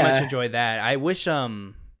sure. I very yeah. much enjoy that. I wish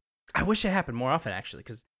it happened more often actually,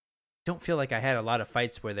 because I don't feel like I had a lot of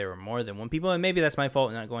fights where there were more than 1 people, and maybe that's my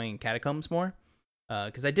fault not going in catacombs more.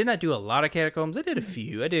 Because I did not do a lot of catacombs. I did a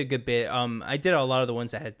few. I did a good bit. I did a lot of the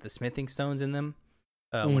ones that had the smithing stones in them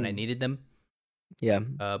when I needed them. Yeah.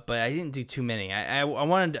 But I didn't do too many. I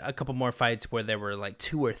wanted a couple more fights where there were like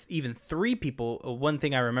 2 or even 3 people. One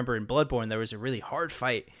thing I remember in Bloodborne, there was a really hard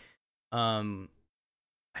fight.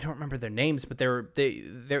 I don't remember their names, but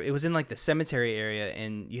it was in like the cemetery area,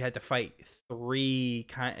 and you had to fight 3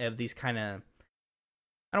 of these kind of,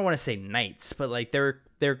 I don't want to say knights, but like they're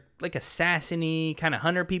like assassin-y kind of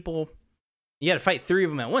hunter people. You had to fight 3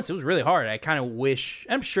 of them at once. It was really hard. I kind of wish.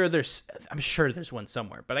 I'm sure there's one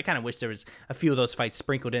somewhere, but I kind of wish there was a few of those fights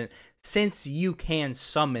sprinkled in. Since you can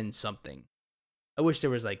summon something, I wish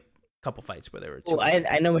there was like a couple fights where there were 2. Well,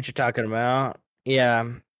 I know what you're talking about. Yeah.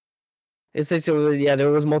 It's basically,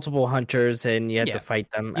 there was multiple hunters, and you had to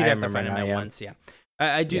fight them. You'd have to fight them at once. Yeah,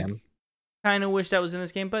 I do kind of wish that was in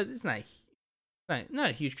this game, but it's not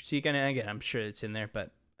a huge critique. And again, I'm sure it's in there,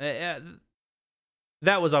 but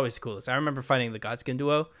that was always the coolest. I remember fighting the Godskin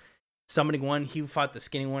duo, summoning one. He fought the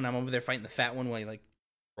skinny one. I'm over there fighting the fat one while he like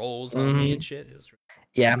rolls on me and shit. It was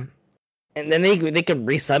and then they could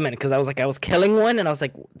resummon, because I was killing one, and I was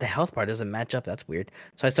like, the health bar doesn't match up. That's weird.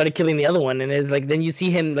 So I started killing the other one, and it's like then you see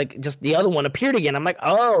him like just the other one appeared again. I'm like,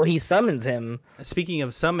 oh, he summons him. Speaking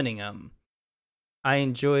of summoning, I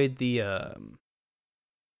enjoyed the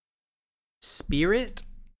spirit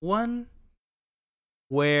one,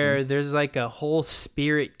 where there's like a whole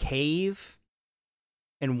spirit cave,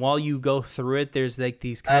 and while you go through it, there's like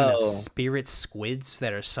these kind of spirit squids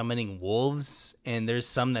that are summoning wolves, and there's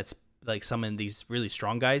some that's like summon these really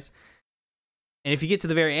strong guys. And if you get to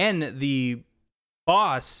the very end, the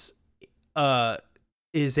boss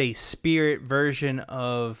is a spirit version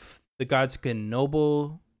of the Godskin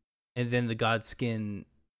noble, and then the Godskin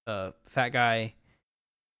fat guy,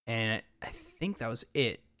 and I think that was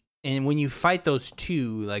it. And when you fight those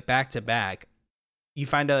 2 like back to back, you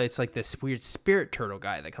find out it's like this weird spirit turtle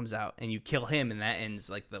guy that comes out, and you kill him, and that ends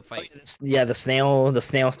like the fight. Yeah, the snail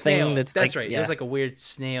thing. That's like, right. Yeah. There's like a weird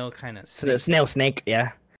snail kind of. So the snail snake,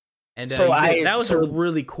 yeah. And that was a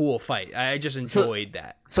really cool fight. I just enjoyed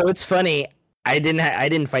that. So it's funny. I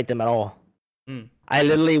didn't fight them at all. I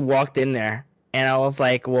literally walked in there, and I was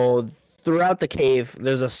like, well, throughout the cave,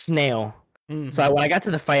 there's a snail. So when I got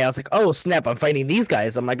to the fight, I was like, oh snap, I'm fighting these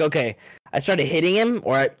guys. I'm like, okay. I started hitting him,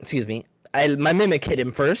 my mimic hit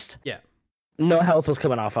him first. Yeah. No health was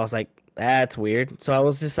coming off. I was like, that's weird. So I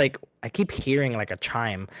was just like, I keep hearing like a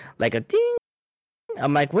chime, like a ding.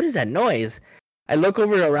 I'm like, what is that noise? I look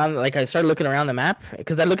around, like I started looking around the map,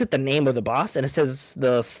 because I look at the name of the boss, and it says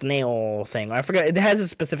the snail thing. I forgot, it has a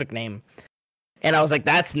specific name. And I was like,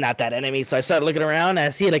 that's not that enemy. So I started looking around, and I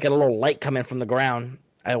see like a little light coming from the ground.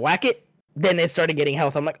 I whack it. Then it started getting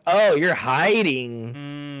health. I'm like, oh, you're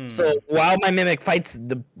hiding. So while my mimic fights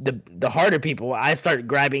the harder people, I start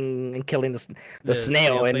grabbing and killing the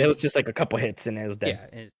snail, and it was just like a couple hits, and it was dead.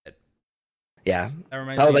 Yeah, it's dead. Yeah,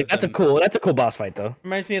 I was like, that's a cool boss fight though.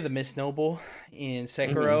 Reminds me of the Mist Noble in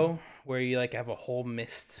Sekiro, where you like have a whole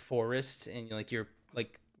mist forest, and you're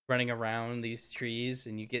running around these trees,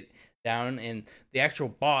 and you get down, and the actual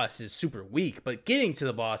boss is super weak, but getting to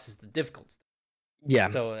the boss is the difficult stuff. Yeah.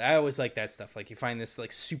 So I always like that stuff. Like you find this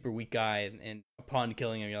like super weak guy, and upon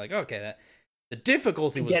killing him, you're like, okay, the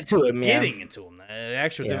difficulty was getting into him.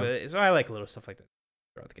 So I like little stuff like that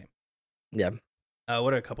throughout the game. Yeah.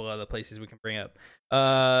 What are a couple other places we can bring up?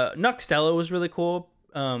 Nokstella was really cool.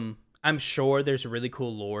 I'm sure there's really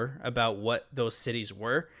cool lore about what those cities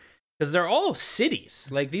were, because they're all cities.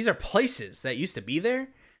 Like these are places that used to be there.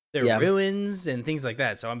 They're ruins and things like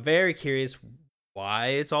that. So I'm very curious why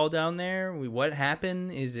it's all down there. What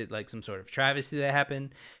happened? Is it like some sort of travesty that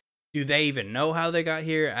happened? Do they even know how they got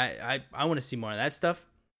here? I want to see more of that stuff.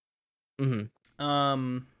 The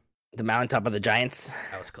mountaintop of the giants.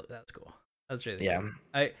 That was cool. That was really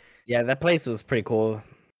cool. Yeah, that place was pretty cool.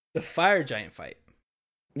 The fire giant fight.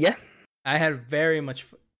 Yeah. I had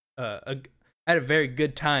I had a very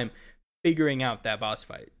good time figuring out that boss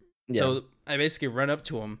fight. Yeah. So I basically run up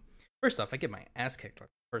to him. First off, I get my ass kicked like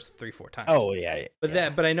the first 3-4 times. Oh yeah.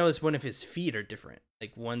 But I noticed one of his feet are different.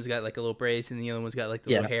 Like one's got like a little brace, and the other one's got like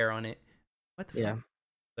the little hair on it. What the fuck?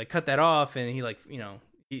 So I cut that off, and he like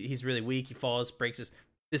he's really weak. He falls, breaks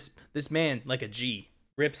this man like a G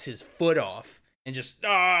rips his foot off and just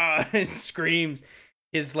and screams.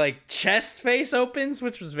 His like chest face opens,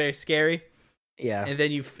 which was very scary. Yeah. And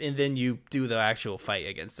then you do the actual fight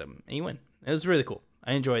against him, and you win. It was really cool.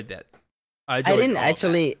 I enjoyed that. I didn't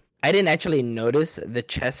actually notice the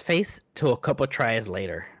chest face till a couple tries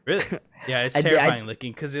later. Really? Yeah, it's terrifying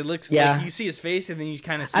looking because it looks like you see his face and then you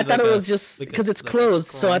kind of see. I thought it was just because it's closed,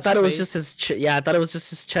 so I thought it was just his. I thought it was just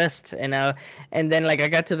his chest, and then like I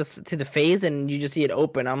got to the face and you just see it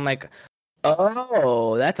open. I'm like,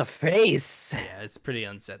 oh, that's a face. Yeah, it's pretty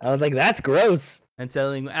unsettling. I was like, that's gross.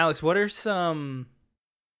 Unsettling. Alex, what are some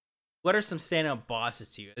standout bosses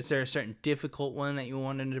to you? Is there a certain difficult one that you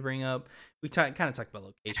wanted to bring up? We kind of talked about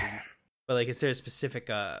locations, but like, is there a specific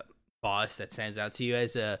boss that stands out to you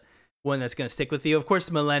as a one that's going to stick with you? Of course,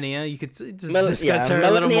 Malenia. You could discuss her a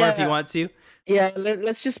little more if you want to. Yeah,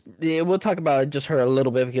 we'll talk about just her a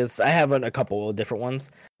little bit because I have a couple of different ones,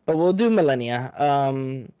 but we'll do Malenia.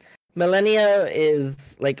 Malenia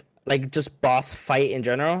is like just boss fight in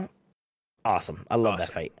general. Awesome. I love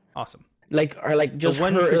that fight. Awesome. Like just the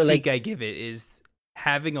one critique I give it is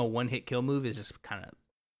having a one-hit kill move is just kind of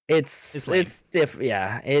it's different.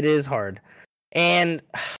 Yeah, it is hard, and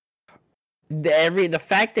the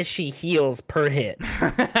fact that she heals per hit.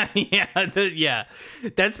 yeah,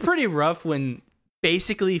 that's pretty rough. When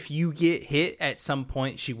basically, if you get hit at some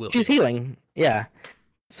point, she's healing. Yeah.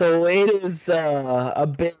 So it is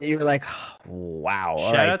a bit. You're like, wow.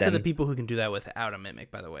 Shout out to the people who can do that without a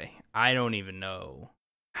mimic. By the way, I don't even know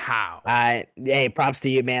how. Hey, props to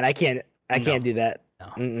you, man. I can't do that.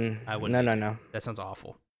 No, I wouldn't. No. That sounds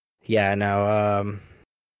awful. Yeah, no.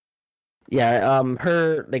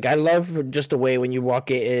 Her like I love just the way when you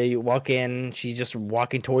walk in, she's just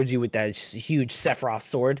walking towards you with that huge Sephiroth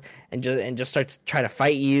sword and just starts trying to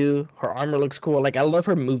fight you. Her armor looks cool. Like I love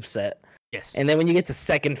her moveset. Yes. And then when you get to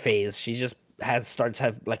second phase, she just starts to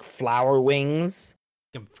have like flower wings.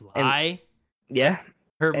 Can fly. Yeah.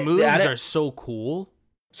 Her moves are so cool.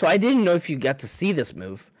 So I didn't know if you got to see this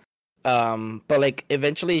move. But like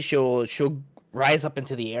eventually she'll rise up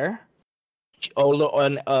into the air.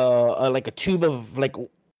 Like a tube of like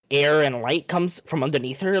air and light comes from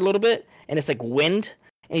underneath her a little bit, and it's like wind,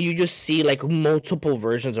 and you just see like multiple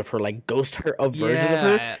versions of her, like versions of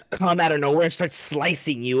her come out of nowhere and start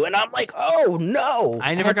slicing you, and I'm like, oh no!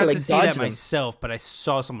 I never got to see that myself, but I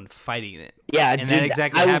saw someone fighting it. Yeah, and that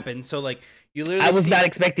exactly happened. So like you literally, I was not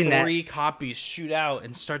expecting that. 3 copies shoot out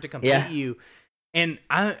and start to come at you, and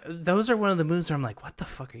those are one of the moves where I'm like, what the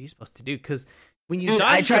fuck are you supposed to do? Because when you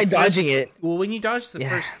I tried dodging it. Well, when you dodge the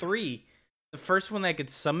first 3, the first one that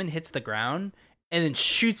gets summoned hits the ground and then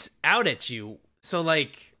shoots out at you. So,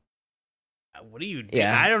 like, what do you do?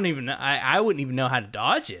 Yeah. I don't even know. I wouldn't even know how to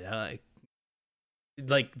dodge it.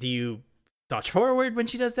 Like, do you dodge forward when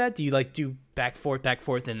she does that? Do you, like, do back, forth,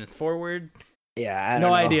 and then forward? Yeah, I don't know.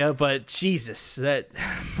 No idea, but Jesus, that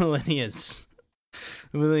Millennia's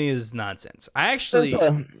nonsense. I actually, that's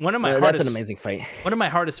an amazing fight. One of my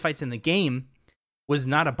hardest fights in the game was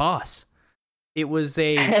not a boss. It was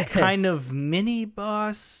a kind of mini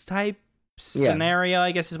boss type scenario,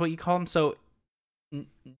 I guess is what you call them. So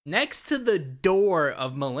next to the door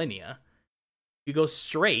of Malenia, you go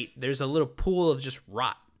straight, there's a little pool of just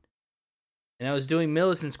rot. And I was doing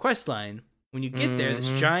Millicent's questline. When you get there,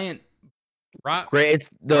 this giant rot. It's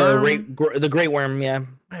the great worm, yeah.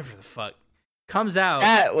 Whatever the fuck. Comes out.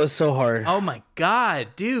 That was so hard. Oh my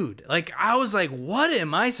god, dude! Like I was like, "What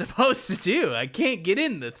am I supposed to do? I can't get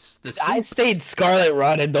in this." I stayed Scarlet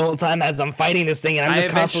Rotted the whole time as I'm fighting this thing, and I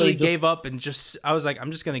eventually gave up and I was like,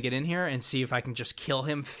 "I'm just gonna get in here and see if I can just kill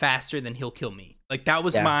him faster than he'll kill me." Like that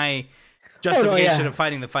was my justification of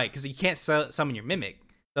fighting the fight because you can't summon your mimic.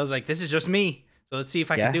 So I was like, "This is just me, so let's see if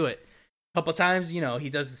I can do it." A couple times, he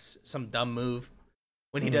does some dumb move.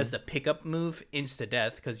 When he does the pickup move, insta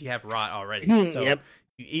death because you have rot already. So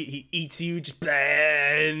he eats you, just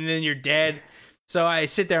and then you're dead. So I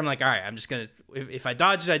sit there. I'm like, all right, I'm just gonna. If I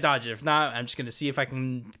dodge it, I dodge it. If not, I'm just gonna see if I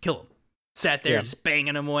can kill him. Sat there, just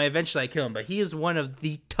banging him away. Eventually, I kill him. But he is one of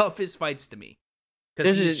the toughest fights to me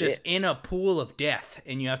because he's just in a pool of death,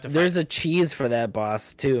 and you have to fight. There's a cheese for that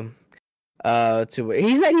boss too.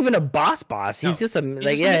 He's not even a boss. He's just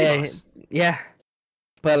a yeah.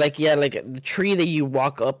 But like the tree that you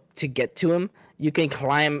walk up to get to him, you can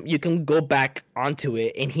climb, you can go back onto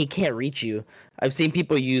it, and he can't reach you. I've seen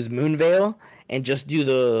people use Moonveil and just do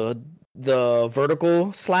the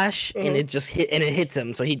vertical slash, and it just hits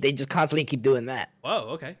him. So they just constantly keep doing that. Whoa,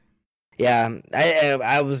 okay. Yeah,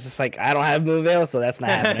 I was just like, I don't have Moonveil, so that's not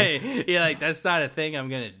happening. Yeah, like that's not a thing I'm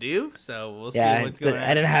gonna do. So we'll see what's going on. I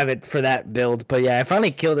didn't have it for that build, but yeah, I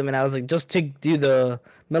finally killed him, and I was like, just to do the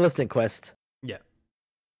Millicent quest. Yeah.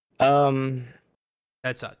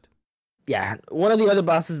 That sucked. Yeah, one of the other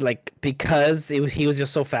bosses, like, because he was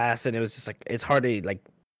just so fast, and it was just like it's hard to like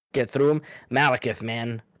get through him. Malekith,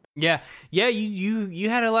 man. Yeah, you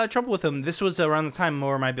had a lot of trouble with him. This was around the time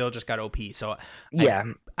where my build just got OP, so yeah,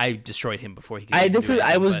 I destroyed him before he could.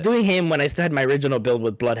 I was doing him when I still had my original build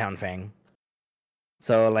with Bloodhound Fang.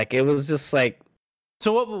 So like it was just like.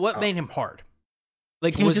 So what made him hard?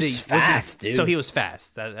 Like he was fast, dude. So he was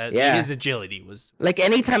fast. Yeah. His agility was like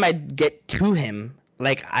anytime I'd get to him,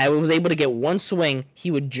 like I was able to get one swing,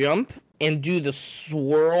 he would jump and do the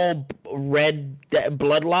swirl red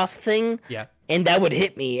blood loss thing. Yeah. And that would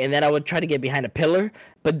hit me, and then I would try to get behind a pillar,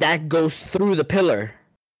 but that goes through the pillar.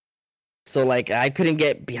 So like I couldn't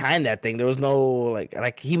get behind that thing. There was no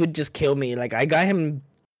like he would just kill me. Like I got him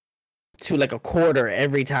to like a quarter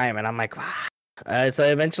every time, and I'm like, wow. So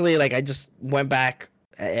eventually, like I just went back,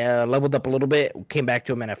 leveled up a little bit, came back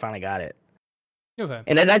to him, and I finally got it. Okay.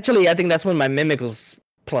 And then actually, I think that's when my Mimic was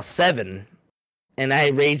 +7, and I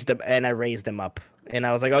raised them up, and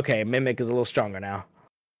I was like, okay, Mimic is a little stronger now.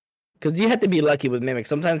 Because you have to be lucky with Mimic.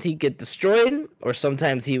 Sometimes he'd get destroyed, or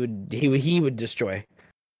sometimes he would destroy.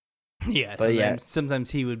 Yeah, sometimes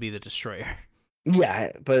he would be the destroyer.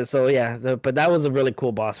 Yeah, but that was a really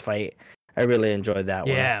cool boss fight. I really enjoyed that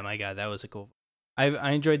one. Yeah, my God, that was a cool.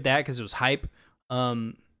 I enjoyed that because it was hype.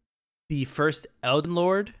 The first Elden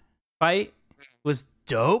Lord fight was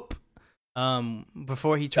dope.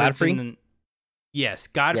 Before he turns into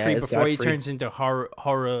Godfrey before he turns into Hoarah.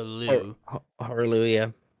 Hoarah, yeah.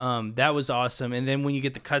 That was awesome. And then when you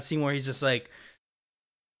get the cutscene where he's just like,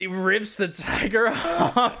 he rips the tiger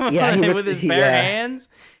off with his bare hands,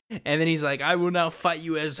 and then he's like, "I will now fight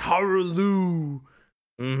you as Hoarah."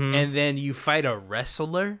 And then you fight a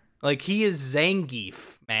wrestler. Like he is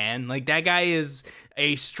Zangief, man. Like that guy is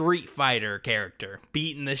a Street Fighter character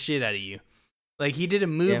beating the shit out of you. Like he did a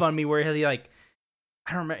move on me where he like,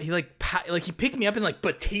 I don't remember. He like he picked me up and like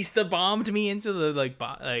Batista bombed me into the like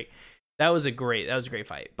that was a great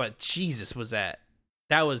fight. But Jesus,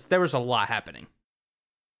 there was a lot happening.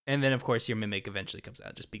 And then of course your Mimic eventually comes out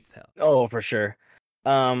and just beats the hell. Oh, for sure.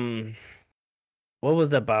 What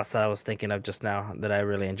was that boss that I was thinking of just now that I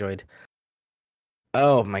really enjoyed?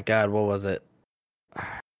 Oh my God, what was it?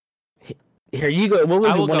 Here you go. What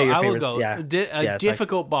was one of your favorites? I will go. A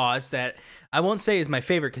difficult boss that I won't say is my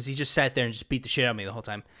favorite because he just sat there and just beat the shit out of me the whole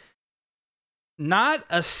time. Not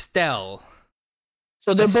Estelle.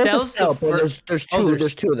 So they're both Estelle, but there's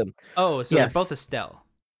two of them. Oh, so yes. They're both Estelle.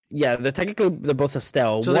 Yeah, they're both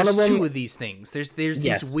Estelle. So there's two of these things. There's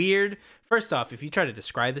these weird. First off, if you try to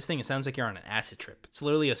describe this thing, it sounds like you're on an acid trip. It's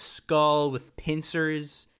literally a skull with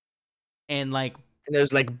pincers and like. And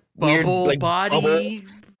there's like bubble weird, body.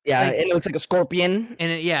 Bubbles. Yeah, it looks like a scorpion.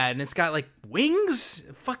 And it's got like wings.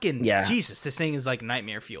 Fucking Jesus, this thing is like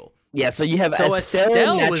nightmare fuel. Yeah, so you have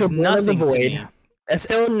Estelle, Natural Born of the Void.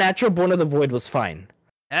 Estelle, Natural Born of the Void was fine.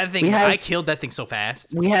 I killed that thing so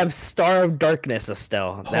fast. We have Star of Darkness,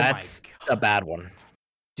 Estelle. That's a bad one.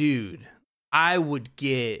 Dude, I would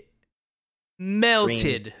get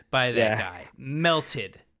melted by that guy.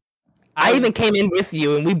 Melted. I even came in with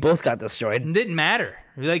you, and we both got destroyed. It didn't matter.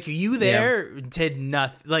 Like, you there did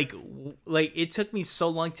nothing. Like it took me so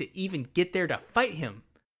long to even get there to fight him.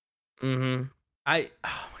 Mm-hmm. Oh my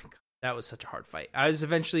God. That was such a hard fight. I was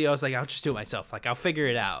like, I'll just do it myself. Like, I'll figure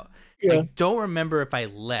it out. Yeah. I don't remember if I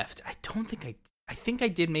left. I think I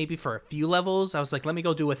did maybe for a few levels. I was like, let me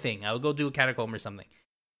go do a thing. I'll go do a catacomb or something.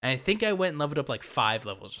 And I think I went and leveled up like 5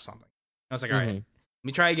 levels or something. I was like, all right, let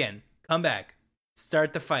me try again. Come back.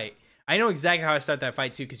 Start the fight. I know exactly how I start that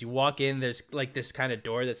fight too, because you walk in, there's like this kind of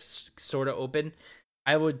door that's sort of open.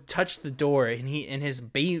 I would touch the door, and his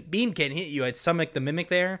beam can't hit you. I'd summon the Mimic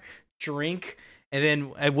there, drink, and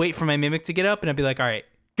then I'd wait for my Mimic to get up, and I'd be like, all right,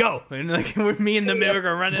 go. And like me and the Mimic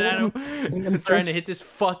are running at him, trying to hit this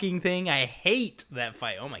fucking thing. I hate that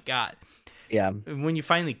fight. Oh my God. Yeah. When you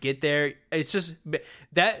finally get there, it's just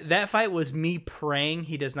that fight was me praying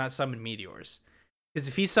he does not summon meteors. Because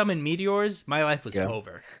if he summoned meteors, my life was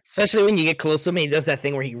over. Especially when you get close to him, he does that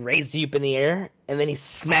thing where he raises you up in the air, and then he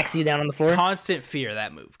smacks you down on the floor. Constant fear,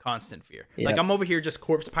 that move. Constant fear. Yep. Like, I'm over here just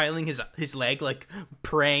corpse piling his leg, like,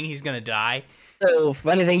 praying he's going to die. So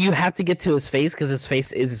funny thing, you have to get to his face because his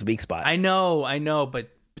face is his weak spot. I know, but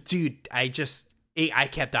dude, I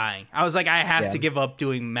kept dying. I was like, I have to give up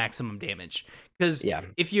doing maximum damage because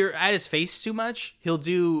if you're at his face too much, he'll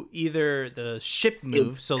do either the ship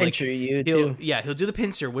move, so like he'll do the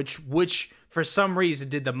pincer, which for some reason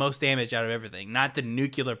did the most damage out of everything. Not the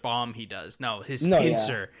nuclear bomb he does. No, his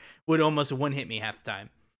pincer would almost one hit me half the time.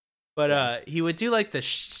 But he would do like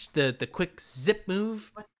the quick zip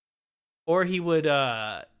move, or he would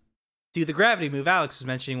do the gravity move Alex was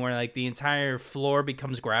mentioning, where like the entire floor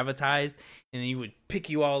becomes gravitized, and then he would pick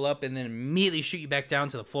you all up and then immediately shoot you back down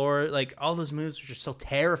to the floor. Like all those moves were just so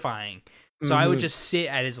terrifying. So I would just sit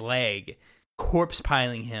at his leg, corpse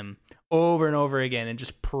piling him over and over again, and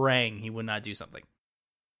just praying he would not do something.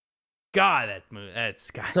 God, that move.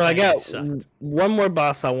 So I got one more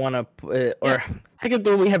boss I want to,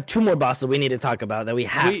 technically we have two more bosses we need to talk about that we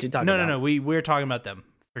have to talk about. No. We're talking about them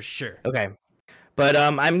for sure. Okay. But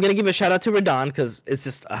I'm gonna give a shout out to Radon because it's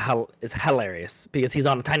just it's hilarious because he's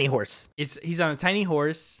on a tiny horse. He's on a tiny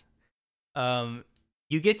horse.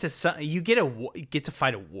 You get to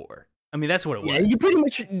fight a war. I mean, that's what it was. Yeah, you pretty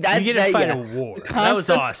much you get to fight a war. That was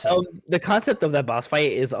awesome. The concept of that boss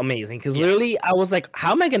fight is amazing because literally I was like,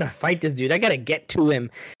 how am I gonna fight this dude? I gotta get to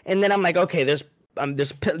him, and then I'm like, okay, there's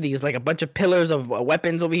these like a bunch of pillars of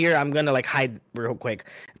weapons over here. I'm gonna like hide real quick,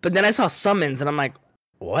 but then I saw summons, and I'm like,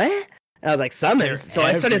 what? And I was like, summons. So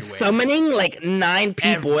I started summoning like 9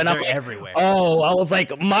 people, and I'm like, everywhere. Oh, I was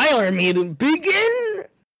like, my army to begin.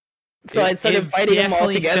 So I started fighting them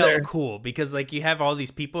all together. Felt cool because like you have all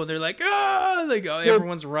these people, and they're like,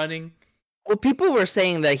 everyone's running. Well, people were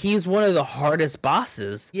saying that he's one of the hardest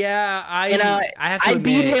bosses. Yeah, I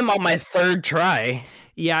beat him on my 3rd try.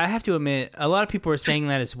 Yeah, I have to admit, a lot of people are saying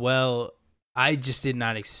that as well. I just did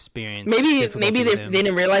not experience. Maybe they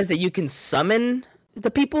didn't realize that you can summon the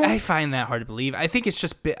people. I find that hard to believe. I think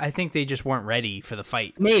I think they just weren't ready for the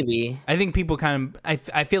fight. Maybe. I think people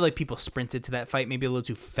I feel like people sprinted to that fight maybe a little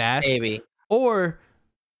too fast. Maybe. Or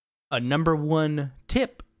a number 1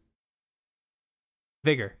 tip.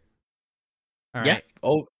 Vigor. All right. Yeah.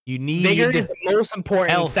 Oh, you need Vigor is the most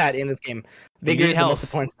important stat in this game. Vigor is the most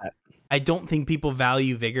important stat. I don't think people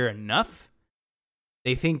value Vigor enough.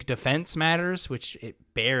 They think defense matters, which it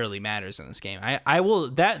barely matters in this game. I will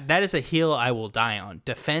that is a hill I will die on.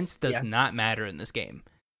 Defense does not matter in this game.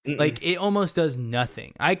 Like it almost does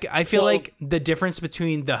nothing. I feel like the difference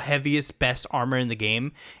between the heaviest, best armor in the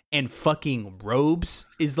game and fucking robes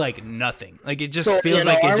is like nothing. Like it just feels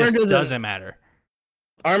like it just doesn't matter.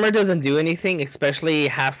 Armor doesn't do anything, especially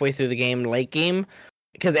halfway through the game, late game,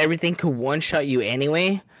 because everything could one-shot you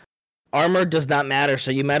anyway. Armor does not matter, so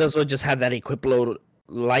you might as well just have that equip load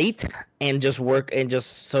light and just work, and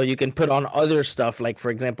just so you can put on other stuff, like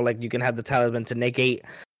for example, like you can have the talisman to negate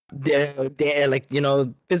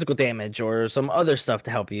physical damage or some other stuff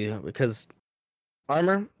to help you, because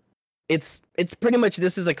armor, it's pretty much,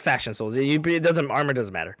 this is like fashion souls. Armor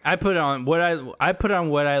doesn't matter. I put on what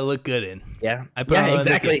I look good in. Yeah.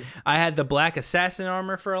 Exactly. I had the black assassin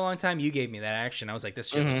armor for a long time. You gave me that action. I was like, this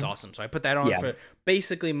shit looks awesome. So I put that on for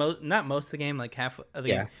basically not most of the game, like half of the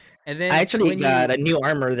game. And then I actually got a new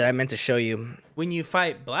armor that I meant to show you. When you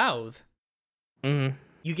fight Blauth, you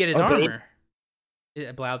get his armor.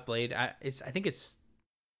 Blauth Blade. I think it's.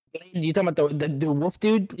 You talking about the wolf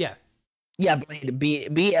dude? Yeah. Yeah, Blade.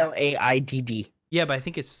 Blaidd. Yeah, but I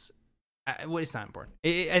think it's. It's not important.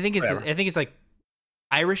 I think it's like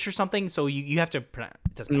Irish or something. So you have to pronounce.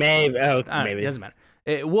 It doesn't matter. Maybe it doesn't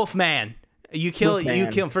matter. Wolfman. You kill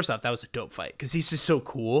him. First off, that was a dope fight because he's just so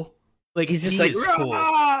cool. Like he's just like cool.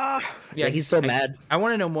 Yeah, he's so mad. I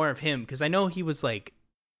want to know more of him because I know he was like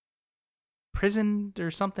prisoned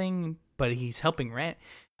or something, but he's helping Rant.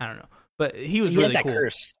 I don't know, but he was really cool.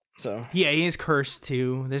 Curse, so yeah, he is cursed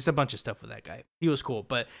too. There's a bunch of stuff with that guy. He was cool,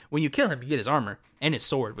 but when you kill him, you get his armor and his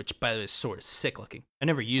sword, which by the way, his sword is sick looking. I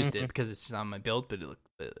never used it because it's on my build, but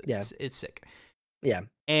it's sick. Yeah.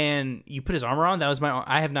 And you put his armor on. That was my.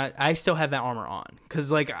 I still have that armor on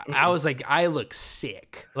because like I was like, I look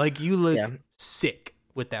sick. Like you look sick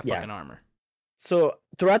with that fucking armor. So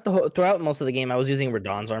throughout most of the game, I was using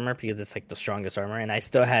Radon's armor because it's like the strongest armor, and I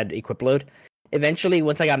still had equip load. Eventually,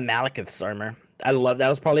 once I got Malekith's armor, that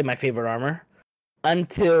was probably my favorite armor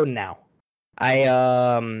until now.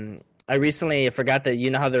 I recently forgot that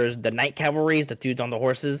how there's the night cavalries, the dudes on the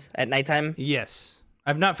horses at nighttime. Yes.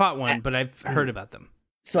 I've not fought one, but I've heard about them.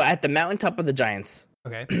 So at the mountaintop of the giants,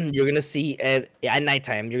 okay, you're gonna see at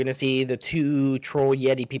nighttime. You're gonna see the 2 troll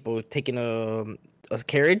yeti people taking a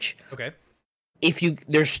carriage. Okay.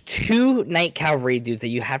 There's 2 night cavalry dudes that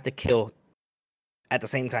you have to kill at the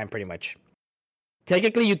same time, pretty much.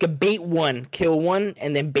 Technically, you could bait one, kill one,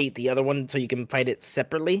 and then bait the other one so you can fight it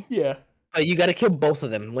separately. Yeah. But you got to kill both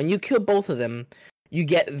of them. When you kill both of them, you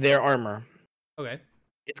get their armor. Okay.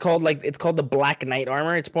 It's called the Black Knight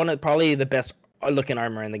armor. It's probably the best looking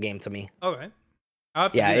armor in the game to me. Okay. I'll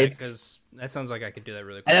have to do that because that sounds like I could do that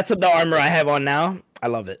really quick. And that's what the armor I have on now. I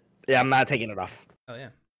love it. Yeah, I'm not taking it off. Oh yeah.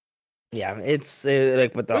 Yeah, it's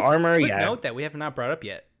like with the armor. Quick yeah. Note that we have not brought up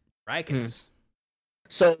yet. Dragons.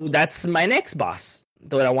 So that's my next boss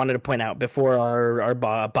that I wanted to point out before our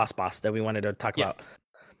boss that we wanted to talk about.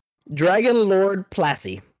 Dragon Lord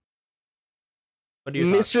Plassey. What do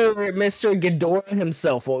you Mr. Ghidorah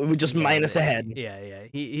himself, just minus a head. Yeah.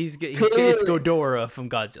 He's it's Ghidorah from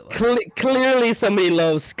Godzilla. Clearly, somebody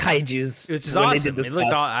loves kaijus, which is awesome.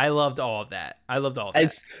 I loved all of that.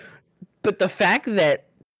 But the fact that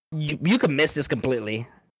you can miss this completely,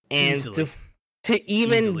 and Easily. to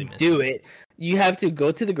even do it, you have to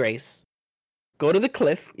go to the Grace, go to the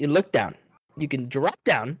cliff, you look down, you can drop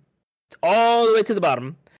down all the way to the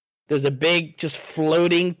bottom. There's a big, just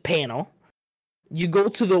floating panel. You go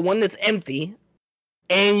to the one that's empty,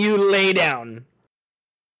 and you lay down.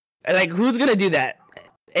 Like, who's gonna do that?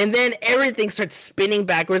 And then everything starts spinning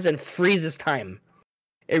backwards and freezes time.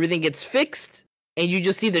 Everything gets fixed, and you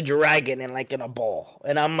just see the dragon in a ball.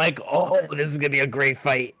 And I'm like, oh, this is gonna be a great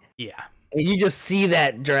fight. Yeah. And you just see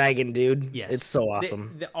that dragon, dude. Yes. It's so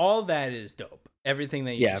awesome. All that is dope. Everything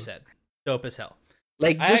that you just said. Dope as hell.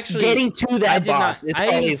 Like, getting to that boss is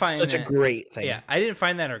probably such a great thing. Yeah, I didn't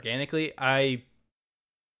find that organically. I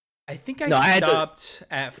think I stopped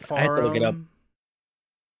at Farum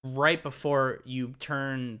right before you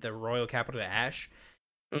turn the Royal Capital to Ash.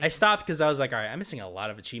 I stopped because I was like, all right, I'm missing a lot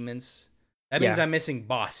of achievements. That means I'm missing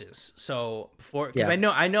bosses. So because I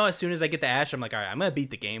know as soon as I get to Ash, I'm like, all right, I'm gonna beat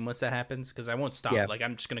the game once that happens because I won't stop. Yeah. Like,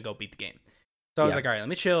 I'm just gonna go beat the game. So I was like, all right, let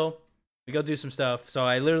me chill. We go do some stuff. So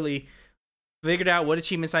I literally figured out what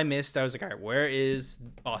achievements I missed. I was like, all right, where is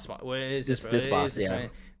boss? Where is this boss? Yeah.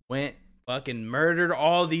 Went fucking murdered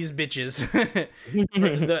all these bitches.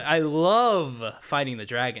 I love fighting the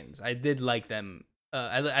dragons. I did like them.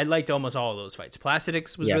 I liked almost all of those fights.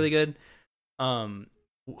 Placidix was really good.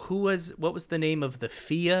 What was the name of the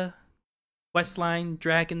Fia questline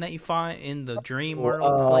dragon that you fought in the dream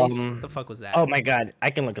world place? What the fuck was that? Oh my god,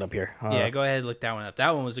 I can look it up here. Yeah, go ahead, look that one up.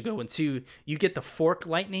 That one was a good one too. You get the fork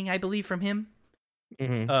lightning, I believe, from him.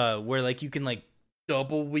 Mm-hmm. Where like you can like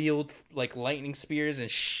double wield like lightning spears and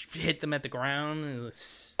hit them at the ground.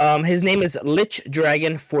 His name is Lich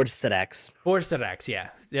Dragon Forcidax. Forcidax,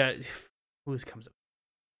 yeah. Who comes up?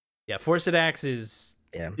 Yeah, Forcidax is.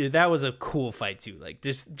 Yeah, dude, that was a cool fight too. Like,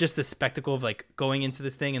 just the spectacle of like going into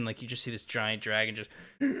this thing and like you just see this giant dragon just,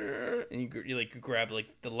 and you like grab like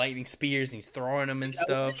the lightning spears and he's throwing them and stuff.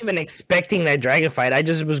 I wasn't even expecting that dragon fight. I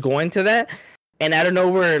just was going to that, and I don't know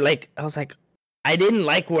where. Like, I was like, I didn't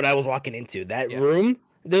like what I was walking into. That room,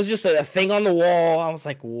 there was just a thing on the wall. I was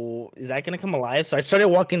like, well, is that gonna come alive? So I started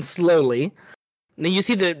walking slowly. And then you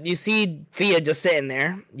see Fia just sitting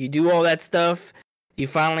there. You do all that stuff. You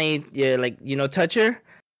finally, touch her,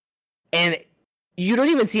 and you don't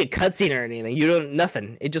even see a cutscene or anything. You don't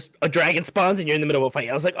nothing. It just a dragon spawns and you're in the middle of a fight.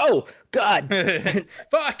 I was like, oh god,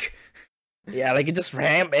 fuck. Yeah, like it just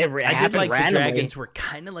I did like randomly. The dragons were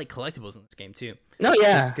kind of like collectibles in this game too. No,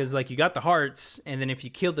 yeah, because like you got the hearts, and then if you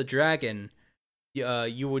kill the dragon,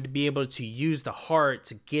 you would be able to use the heart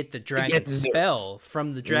to get the dragon spell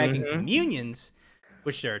from the dragon communions.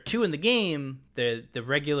 Which there are two in the game, the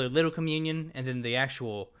regular little communion, and then the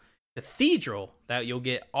actual cathedral that you'll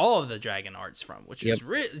get all of the dragon arts from, which is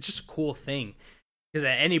it's just a cool thing. Because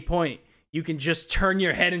at any point, you can just turn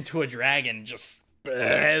your head into a dragon, just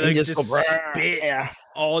spit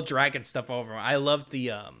all dragon stuff over. I loved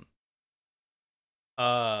the,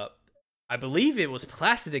 I believe it was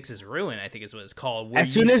Placidix's Ruin, I think is what it's called. Where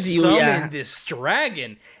as soon as you summon this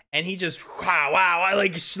dragon, and he just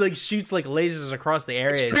like shoots like lasers across the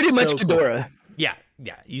area. It's pretty much Ghidorah. Cool. Yeah.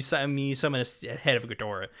 You summon a head of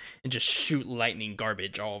Ghidorah and just shoot lightning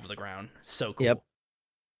garbage all over the ground. So cool. Yep.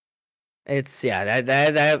 It's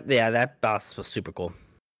that boss was super cool.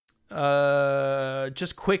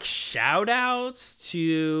 Just quick shout outs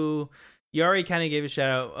to, you already kind of gave a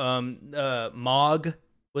shout out. Mog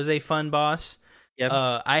was a fun boss. Yep.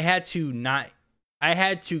 I had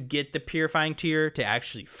to get the purifying tear to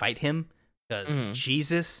actually fight him because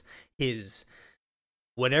Jesus, his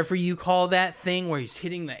whatever you call that thing where he's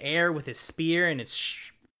hitting the air with his spear and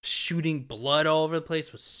it's shooting blood all over the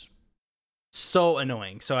place was so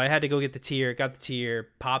annoying. So I had to go get the tear, got the tear,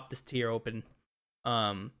 popped the tear open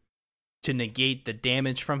to negate the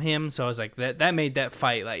damage from him. So I was like, that made that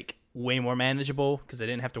fight like way more manageable because I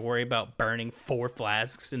didn't have to worry about burning 4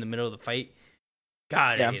 flasks in the middle of the fight.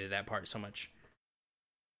 God, I hated that part so much.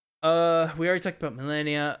 We already talked about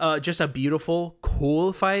Millennia. Just a beautiful,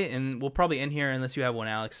 cool fight, and we'll probably end here unless you have one,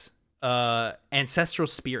 Alex. Ancestral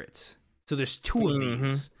Spirits. So there's 2 of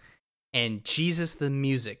these, and Jesus, the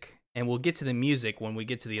music, and we'll get to the music when we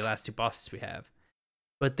get to the last 2 bosses we have.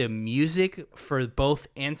 But the music for both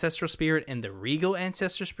Ancestral Spirit and the Regal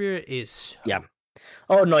Ancestral Spirit is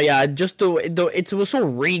Oh no, yeah, just it was so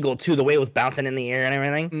regal too, the way it was bouncing in the air and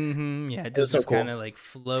everything. Yeah, it does this kind of like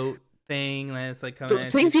float thing that's like coming.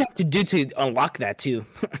 Things you have to do to unlock that too.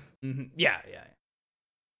 Yeah.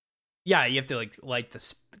 You have to like light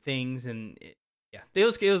the things and it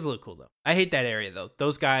was a little cool though. I hate that area though.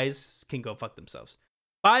 Those guys can go fuck themselves.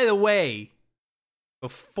 By the way,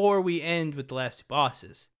 before we end with the last 2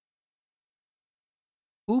 bosses,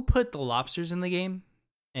 who put the lobsters in the game?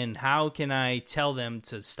 And how can I tell them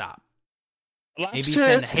to stop? Maybe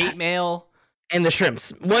send hate mail. And the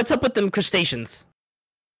shrimps. What's up with them crustaceans?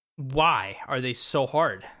 Why are they so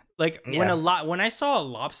hard? Like when I saw a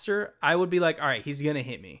lobster, I would be like, all right, he's gonna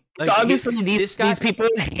hit me. Like, so obviously these people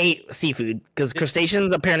hate seafood because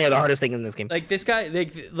crustaceans apparently are the hardest thing in this game. Like this guy,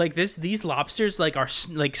 these lobsters like are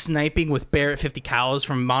like sniping with Barrett 50 cals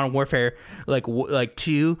from Modern Warfare like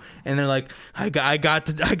 2, and they're like, I got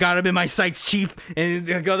him in my sights, chief. And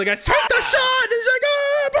the other guys take the shot. And it's like,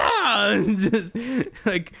 and just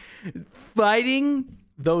like fighting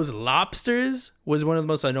those lobsters was one of the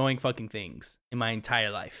most annoying fucking things in my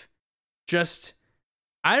entire life. I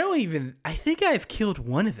think I've killed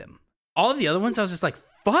one of them. All the other ones, I was just like,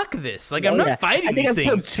 fuck this. Like, I'm not fighting these things.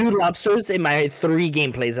 I think I've killed 2 lobsters in my 3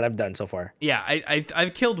 gameplays that I've done so far. Yeah,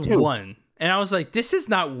 I've killed 1. And I was like, this is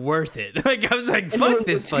not worth it. Like, I was like, fuck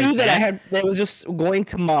this place, that I had that was just going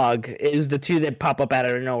to Mog. It was the 2 that pop up out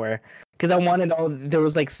of nowhere. Because I wanted there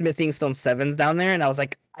was like Smithing Stone 7s down there, and I was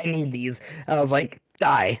like, I need these. And I was like,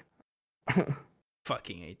 die.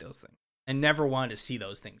 Fucking hate those things. I never wanted to see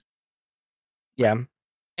those things. Yeah.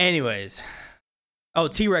 Anyways. Oh,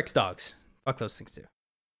 T-Rex dogs. Fuck those things too.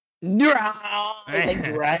 Like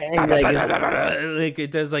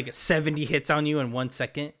it does like 70 hits on you in 1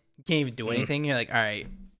 second. You can't even do anything. You're like, all right,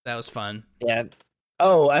 that was fun. Yeah.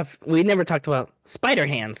 Oh, we never talked about spider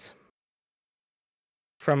hands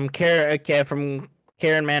from Karen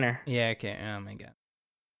Manor. Yeah. Okay. Oh my god.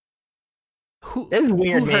 That's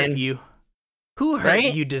weird, man. Hurt you? Who hurt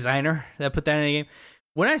you, designer, that put that in the game?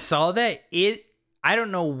 When I saw that, I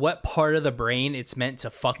don't know what part of the brain it's meant to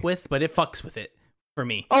fuck with, but it fucks with it for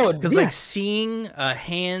me. Oh, because like seeing a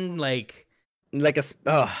hand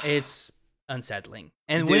it's unsettling.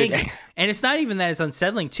 And and it's not even that it's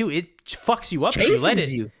unsettling too. It fucks you up if you let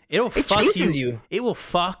it. It will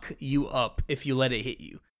fuck you up if you let it hit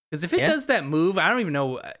you. Because if it does that move, I don't even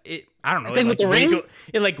know. I don't know.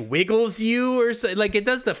 It like wiggles you or so, like it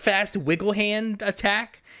does the fast wiggle hand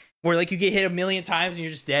attack where like you get hit a million times and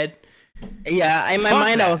you're just dead. Yeah, in my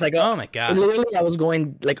mind, I was like, oh my god! Literally, I was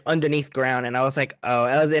going like underneath ground, and I was like, oh,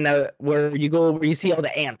 I was in where you see all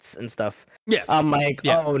the ants and stuff. Yeah, I'm like,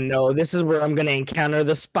 oh no, this is where I'm gonna encounter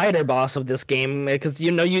the spider boss of this game because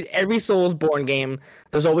every Soulsborne game,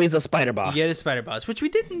 there's always a spider boss. Yeah, the spider boss, which we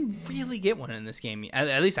didn't really get one in this game,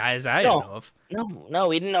 at least as I know of. No,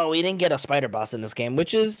 we didn't get a spider boss in this game,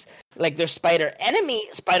 which is like there's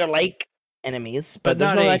spider-like enemies, but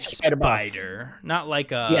there's not no a spider boss. Not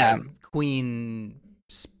like a queen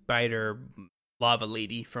spider lava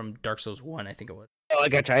lady from Dark Souls 1, I think it was. Oh, I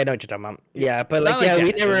gotcha. I know what you're talking about. Yeah, but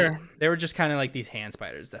we never. They were just kind of like these hand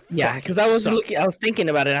spiders that. Yeah, because I was thinking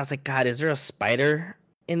about it. And I was like, God, is there a spider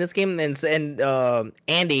in this game? And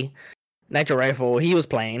Andy, Nitro Rifle, he was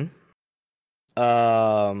playing.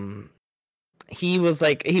 He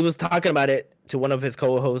was talking about it to one of his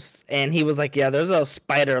co-hosts, and he was like, "Yeah, there's a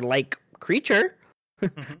spider-like creature."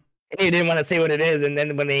 He didn't want to say what it is, and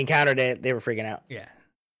then when they encountered it, they were freaking out. Yeah,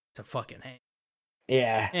 it's a fucking hand.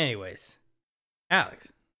 Yeah. Anyways,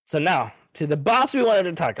 Alex. So now to the boss we wanted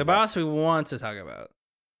to talk about. The boss we want to talk about.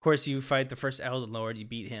 Of course, you fight the first Elden Lord, you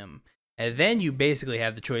beat him, and then you basically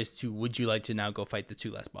have the choice to: would you like to now go fight the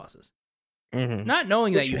 2 last bosses? Mm-hmm. Not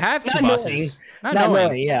knowing that you have 2 bosses. Not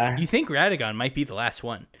knowing. Yeah. You think Radagon might be the last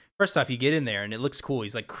one. First off, you get in there and it looks cool.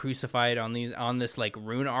 He's like crucified on this like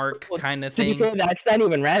rune arc kind of thing. To be fair, that's not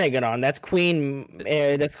even Radagon. That's Queen.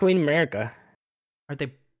 That's Queen America. Aren't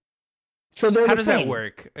they? So they're how the does same. that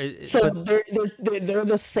work? So they're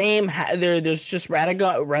the same. There's just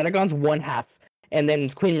Radagon's one half, and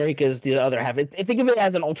then Queen Marika is the other half. Think of it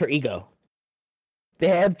as an alter ego. They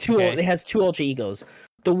have two. Okay. It has 2 alter egos.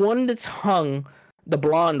 The one that's hung, the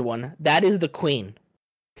blonde one, that is the queen.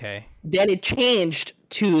 Okay. Then it changed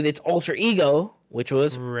to its alter ego, which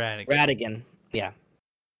was Radigan. Radigan. Yeah.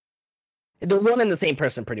 They're one and the same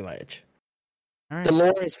person, pretty much. All right. The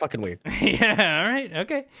lore is fucking weird. Yeah. All right.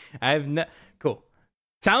 Okay. Cool.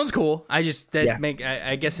 Sounds cool. I just Yeah.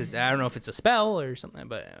 I guess I don't know if it's a spell or something,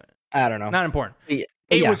 but I don't know. not important. Yeah.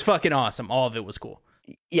 It was fucking awesome. All of it was cool.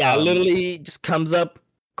 Yeah, literally just comes up,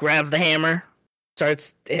 grabs the hammer,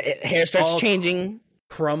 hair starts changing.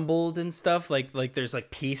 Crumbled and stuff. Like there's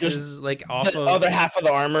like pieces like off The of other half of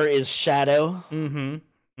the armor is shadow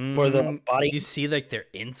Mm-hmm. for the body. You see like their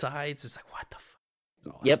insides. It's like, what the fuck? It's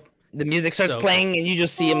awesome. Yep. The music starts So playing and you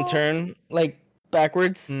just see him turn like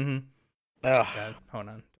backwards. Mm-hmm. Ugh. God, hold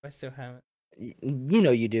on. Do I still have it? You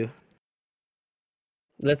know you do.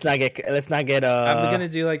 Let's not get I'm gonna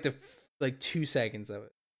do like 2 seconds of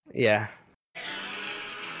it. Yeah.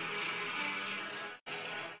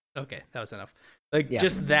 Okay, that was enough. Like Yeah.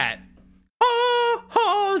 just that.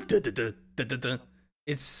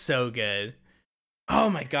 It's so good. Oh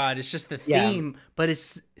my god, it's just the theme, but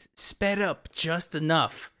it's sped up just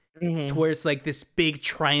enough to where it's like this big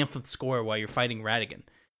triumphant score while you're fighting Radigan.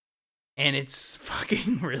 And it's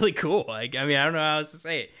fucking really cool. Like, I mean, I don't know how else to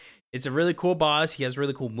say it. It's a really cool boss. He has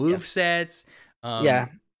really cool move sets. Yeah.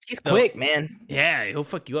 He's quick, man. Yeah, he'll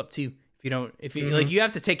fuck you up too. If you like, you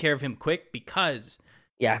have to take care of him quick because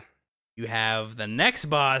you have the next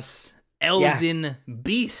boss, Elden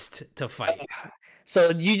Beast, to fight.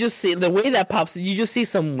 So you just see the way that pops. You just see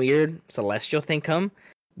some weird celestial thing come,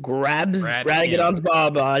 grabs Radagon's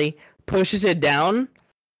body, pushes it down,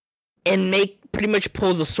 and pretty much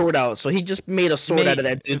pulls a sword out. So he just made a sword out of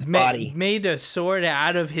that dude's body. Made a sword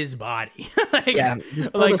out of his body.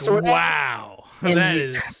 Just pulled a sword wow, that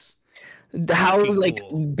is how like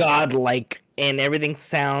cool. godlike and everything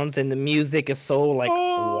sounds, and the music is so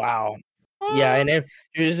wow. Yeah, and there's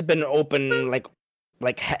just been an open like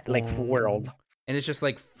world. And it's just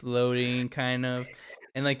like floating, kind of,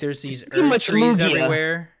 and like there's these pretty much trees Lugia.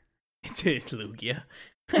 everywhere. It's Lugia.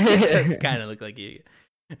 It does kind of look like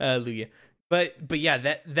Lugia, but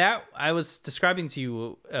yeah, that I was describing to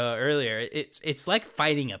you earlier. It's like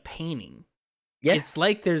fighting a painting. Yeah, it's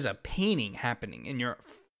like there's a painting happening, and you're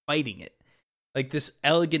fighting it. Like this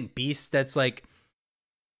elegant beast that's like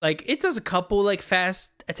it does a couple like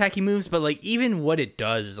fast attacking moves, but like even what it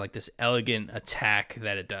does is like this elegant attack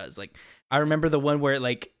that it does. Like I remember the one where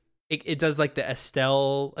it does like the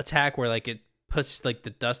Estelle attack where like it puts like the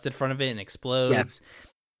dust in front of it and explodes. Yeah.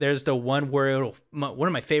 There's the one where one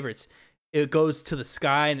of my favorites. It goes to the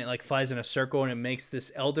sky and it like flies in a circle and it makes this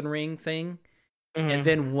Elden Ring thing. And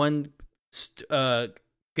then one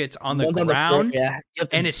gets on the ground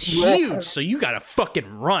and it's huge, so you gotta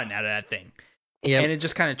fucking run out of that thing. Yeah, and it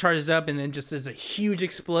just kind of charges up and then just there's a huge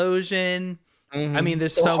explosion. I mean,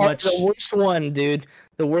 there's so much. The worst one, dude.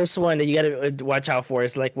 The worst one that you gotta watch out for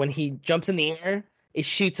is like when he jumps in the air, it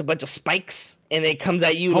shoots a bunch of spikes and it comes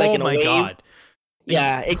at you like in a wave. Oh my god!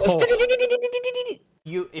 Yeah, it goes.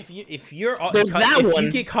 If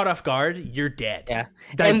you get caught off guard, you're dead. Yeah,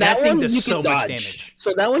 and that thing does so much damage.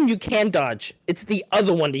 So that one you can dodge. It's the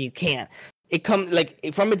other one that you can't. It comes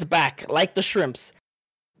like from its back, like the shrimps.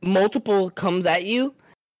 Multiple comes at you,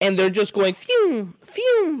 and they're just going fume,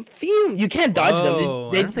 fume, fume. You can't dodge them.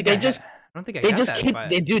 They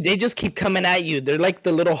just keep coming at you. They're like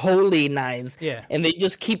the little holy knives. Yeah. And they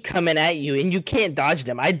just keep coming at you, and you can't dodge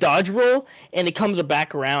them. I dodge roll, and it comes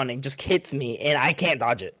back around and just hits me, and I can't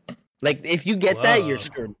dodge it. Like if you get that, you're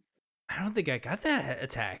screwed. I don't think I got that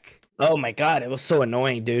attack. Oh my god, it was so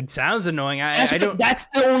annoying, dude. Sounds annoying. I don't. That's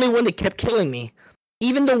the only one that kept killing me.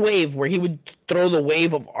 Even the wave where he would throw the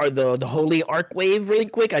wave of the holy arc wave really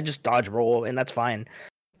quick, I just dodge roll and that's fine.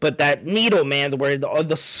 But that needle, man, where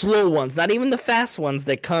the slow ones, not even the fast ones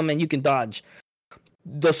that come and you can dodge.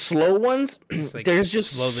 The slow ones, like there's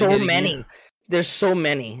just so many. You. There's so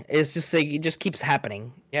many. It's just like it just keeps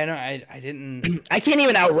happening. Yeah, no, I didn't. I can't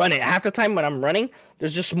even outrun it. Half the time when I'm running,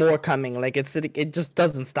 there's just more coming. Like it just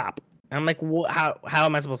doesn't stop. And I'm like, how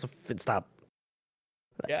am I supposed to stop?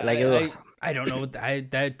 Yeah, like I don't know.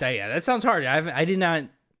 That sounds hard. I did not.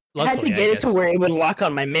 Luckily, I had to get it to where it would lock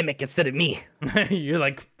on my mimic instead of me. You're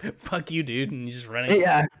like, fuck you, dude, and you're just running.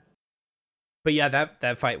 Yeah. But yeah,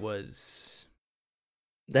 that fight was.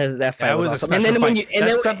 That fight was awesome. A special fight.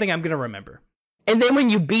 That's something I'm gonna remember. And then when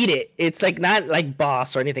you beat it, it's like not like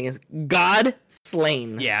boss or anything. It's God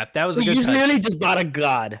slain. Yeah, that was a good touch. You literally just bought a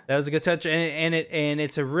god. That was a good touch, and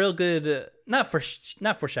it's a real good not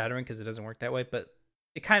foreshadowing because it doesn't work that way, but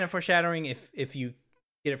it kind of foreshadowing if you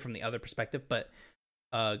get it from the other perspective. But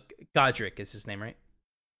Godric is his name, right?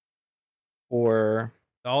 Or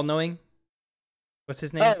all knowing. What's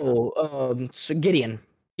his name? Oh, so Gideon.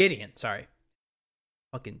 Gideon, sorry.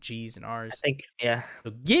 fucking G's and I R's. think, yeah.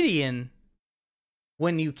 So Gideon,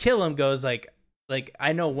 when you kill him, goes like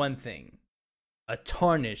I know one thing. A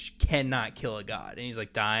tarnish cannot kill a god. And he's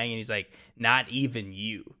like dying, and he's like, not even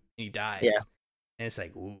you. And he dies. Yeah. And it's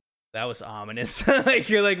like, ooh, that was ominous. Like,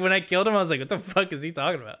 you're like, when I killed him, I was like, what the fuck is he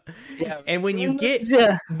talking about? Yeah. And when you get,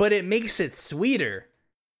 Yeah. but it makes it sweeter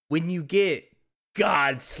when you get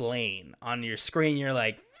God slain on your screen. You're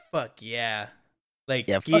like, fuck yeah. Like,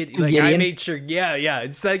 Yeah, like Gideon. I made sure, yeah.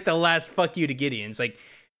 It's like the last fuck you to Gideon. It's like,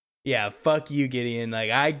 yeah, fuck you, Gideon.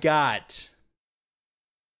 Like, I got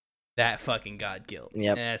that fucking God guilt.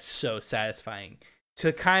 Yep. And that's so satisfying.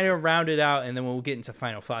 To kind of round it out, and then we'll get into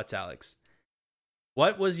final thoughts, Alex.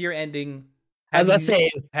 What was your ending? As I say,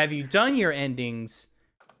 Have you done your endings?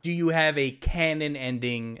 Do you have a canon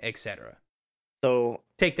ending, etc.? so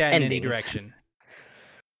Take that in any Endings. direction.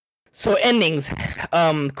 So endings,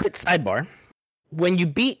 quick sidebar. When you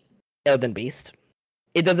beat Elden Beast,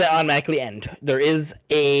 it doesn't automatically end. There is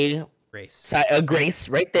a Race. grace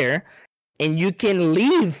right there, and you can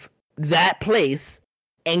leave that place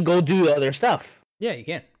and go do other stuff. Yeah, you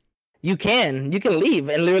can. You can leave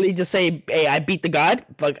and literally just say, "Hey, I beat the god.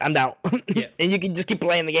 Fuck, I'm down." Yeah. And you can just keep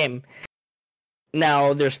playing the game.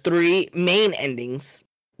 Now, there's 3 main endings.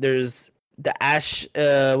 There's the Ash.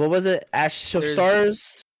 What was it? Ash of There's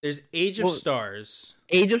Stars. There's Age of Well, Stars,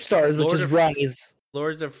 Age of Stars, which Lord is of- Ronnie's.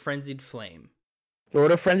 Lords of Frenzied Flame,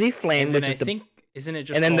 Lord of Frenzy Flame, and then which I is the think isn't it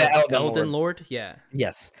just and then the called Elden Lord? Yeah,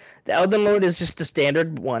 yes, the Elden Lord is just the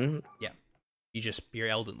standard one. you're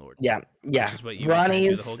Elden Lord. Yeah. Which is what you were trying to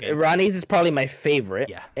do the whole game. Ronnie's is probably my favorite.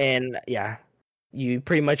 Yeah. And yeah, you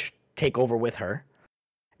pretty much take over with her.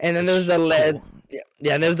 And then Which there's the is cool.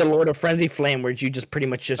 yeah, and there's the Lord of Frenzy Flame where you just pretty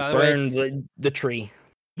much just By the way- burn the tree.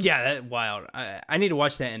 Yeah, that wild. I need to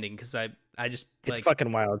watch that ending because I just It's like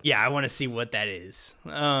fucking wild. yeah, I want to see what that is.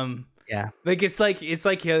 Yeah. Like it's like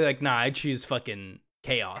you're like, nah, I choose fucking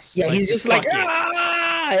chaos. Yeah, he's just like fuck it.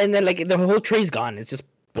 ah! And then like the whole tree's gone. It's just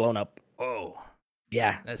blown up. Oh,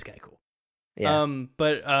 Yeah. that's kind of cool. Yeah.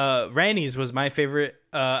 But Randy's was my favorite.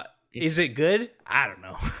 Is it good? I don't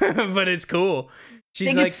know, but it's cool.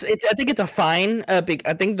 She's I think it's a fine. I think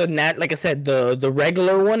like I said, the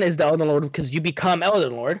regular one is the Elden Lord because you become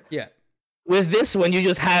Elden Lord. yeah. With this one, you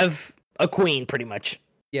just have a queen, pretty much.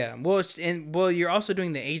 Yeah, well, you're also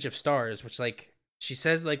doing the Age of Stars, which like she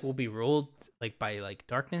says like will be ruled like by like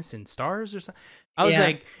darkness and stars or something. I was Yeah.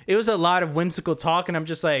 like, it was a lot of whimsical talk, and I'm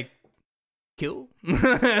just like, cool.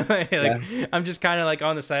 Like, I'm just kind of like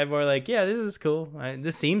on the sideboard, like, yeah, this is cool.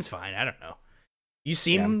 This seems fine. I don't know. You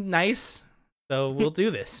seem nice, so we'll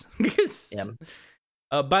do this. Because,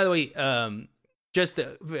 Yeah. by the way, just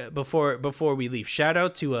before we leave, shout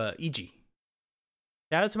out to EG.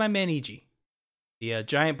 Shout out to my man EG. The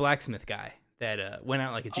giant blacksmith guy that went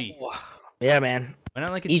out like a G. Oh, yeah, man. Went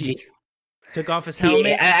out like a EG. G. Took off his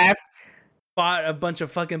helmet, I fought a bunch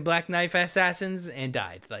of fucking Black Knife assassins, and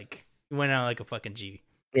died. Like, he went out like a fucking G.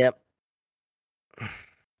 Yep.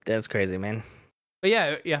 That's crazy, man. But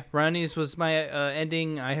yeah, Ronnie's was my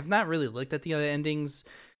ending. I have not really looked at the other endings.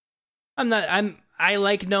 I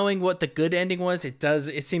like knowing what the good ending was.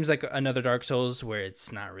 It seems like another Dark Souls where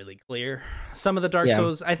it's not really clear. Some of the Dark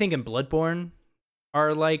Souls, I think in Bloodborne,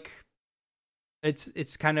 are like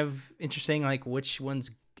it's kind of interesting, like which one's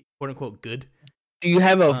quote unquote good. Do you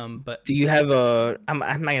have a but do you have a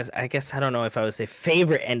I guess I don't know if I would say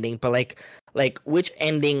favorite ending, but like which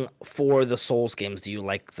ending for the Souls games do you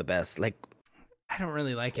like the best? Like, I don't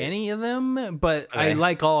really like any of them, but I Okay.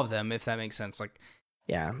 like all of them, if that makes sense. Like,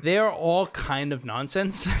 yeah. they're all kind of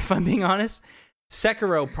nonsense, if I'm being honest.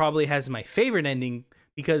 Sekiro probably has my favorite ending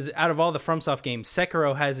because out of all the FromSoft games,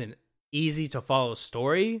 Sekiro has an easy to follow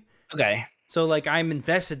story. Okay. So like I'm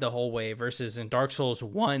invested the whole way versus in Dark Souls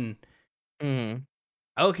 1, Mm.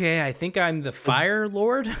 okay, I think I'm the Fire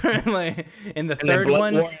Lord. Like, in the And then third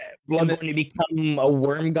one, Bloodborne, you become a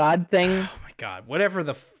worm god thing. oh my god, whatever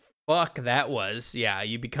the fuck that was. Yeah,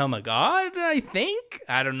 you become a god, I think.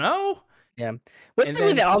 I don't know. Yeah. What's And the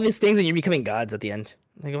with then- all these things and you're becoming gods at the end?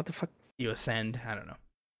 Like, what the fuck? You ascend. I don't know.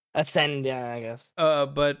 Ascend, yeah, I guess.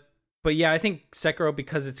 But yeah, I think Sekiro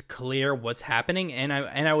because it's clear what's happening, and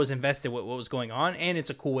I was invested with what was going on, and it's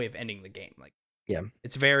a cool way of ending the game. Like, Yeah.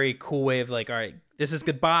 it's a very cool way of like, all right, this is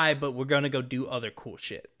goodbye, but we're gonna go do other cool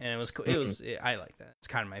shit, and it was cool. I like that. It's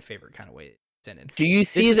kind of my favorite kind of way it's ended. Do you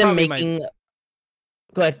see is them probably making?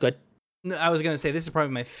 Go ahead. No, I was gonna say this is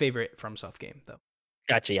probably my favorite FromSoft game though.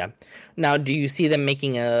 Gotcha. Yeah. Now, do you see them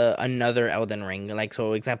making another Elden Ring? Like,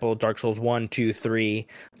 so example, Dark Souls 1, 2, 3.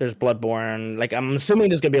 There's Bloodborne. Like, I'm assuming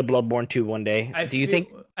there's gonna be a Bloodborne 2 one day. I Do you feel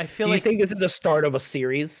think like this is the start of a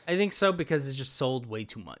series? I think so because it's just sold way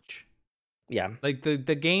too much. Yeah. Like the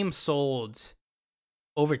game sold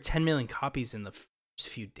over 10 million copies in the first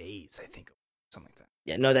few days, I think, something like that.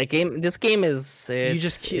 Yeah, no, this game is they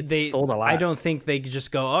sold a lot. I don't think they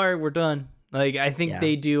just go, all right, we're done. Like, I think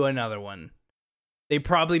they do another one. They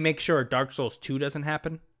probably make sure Dark Souls 2 doesn't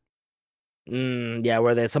happen. Yeah,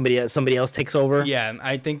 where somebody else takes over. Yeah,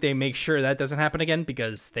 I think they make sure that doesn't happen again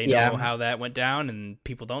because they know how that went down and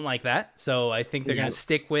people don't like that. So I think they're going to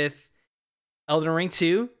stick with Elden Ring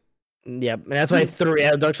 2. Yeah, and that's why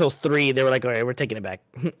Dark Souls 3, they were like, all right, we're taking it back.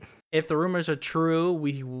 If the rumors are true,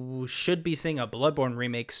 we should be seeing a Bloodborne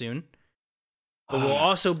remake soon. But we'll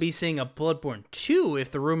also be seeing a Bloodborne 2 if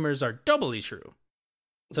the rumors are doubly true.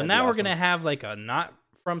 So now we're going to have like a not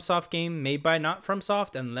FromSoft game made by not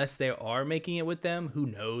FromSoft, unless they are making it with them. Who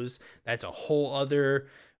knows? That's a whole other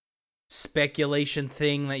speculation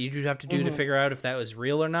thing that you just have to do to figure out if that was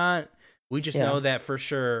real or not. We just know that for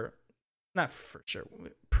sure, not for sure,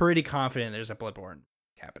 pretty confident there's a Bloodborne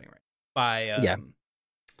happening right by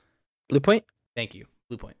Bluepoint? Thank you.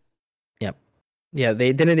 Bluepoint. Yep. Yeah,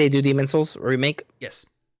 they do Demon Souls remake? Yes.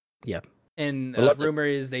 Yeah. And rumor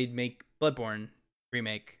is they'd make Bloodborne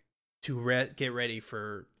remake to get ready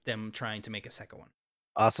for them trying to make a second one.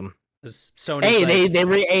 Awesome.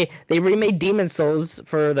 Sony they remade Demon Souls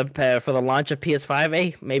for the launch of PS5.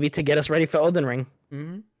 Hey, maybe to get us ready for Elden Ring.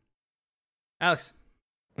 Mm-hmm. Alex,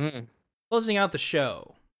 closing out the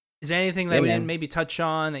show. Is there anything that we didn't maybe touch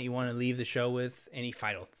on that you want to leave the show with? Any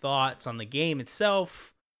final thoughts on the game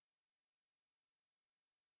itself?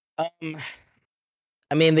 I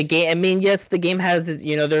mean, yes, the game has,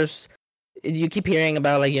 you keep hearing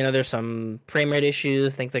about, like, there's some frame rate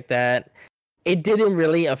issues, things like that. It didn't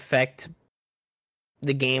really affect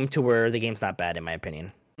the game to where the game's not bad, in my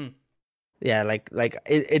opinion. Yeah, like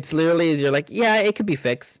it's literally, you're like, yeah, it could be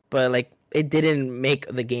fixed, but like it didn't make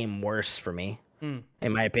the game worse for me, in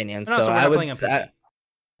my opinion. And so I would say,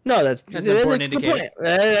 no, that's an important indicator. Point.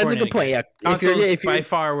 That's a good point. Yeah, consoles by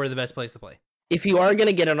far were the best place to play. If you are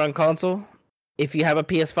gonna get it on console, if you have a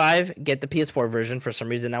PS5, get the PS4 version. For some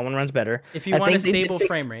reason, that one runs better. If you want a stable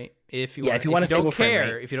frame rate, if you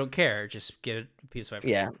don't care, just get a PS5 version.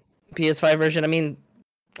 Yeah, PS5 version. I mean,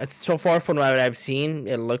 it's so far from what I've seen,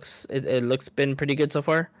 it looks been pretty good so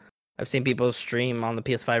far. I've seen people stream on the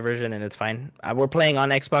PS5 version, and it's fine. We're playing on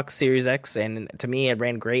Xbox Series X, and to me, it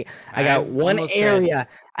ran great. I had one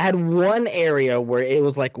area where it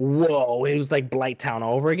was like, whoa, it was like Blighttown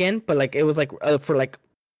all over again, but like it was like for like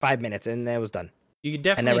 5 minutes, and then it was done. You can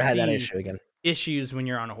definitely see that issue again. Issues when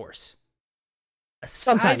you're on a horse.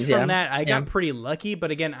 Aside from that, I got pretty lucky, but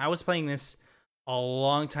again, I was playing this a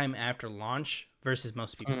long time after launch versus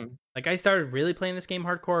most people. Like, I started really playing this game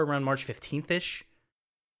hardcore around March 15th-ish.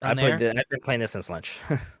 I've been playing this since lunch.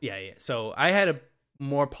 Yeah. So I had a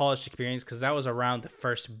more polished experience because that was around the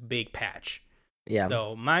first big patch. Yeah.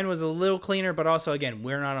 So mine was a little cleaner, but also, again,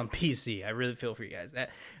 we're not on PC. I really feel for you guys.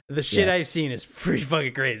 The shit I've seen is pretty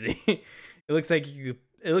fucking crazy. It looks like a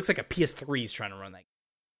PS3 is trying to run that.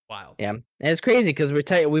 Wild. Yeah, and it's crazy because we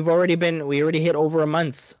already hit over a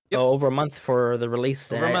month. Over a month for the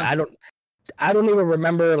release. I don't even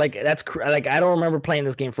remember, like, I don't remember playing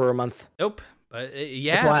this game for a month. Nope. But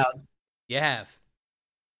it's wild. You have.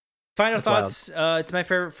 Final thoughts. It's my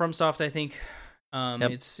favorite FromSoft, I think.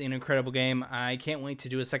 It's an incredible game. I can't wait to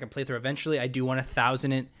do a second playthrough eventually. I do want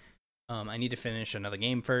 1,000 it. I need to finish another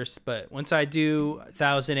game first, but once I do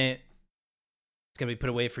 1,000 it, it's gonna be put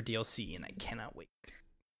away for DLC, and I cannot wait.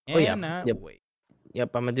 Wait.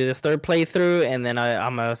 Yep, I'm gonna do this third playthrough, and then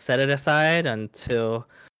I'm gonna set it aside until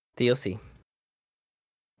DLC.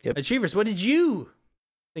 Yep. Achievers, what did you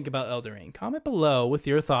think about Elden Ring? Comment below with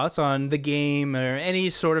your thoughts on the game or any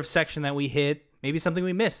sort of section that we hit. Maybe something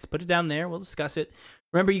we missed. Put it down there. We'll discuss it.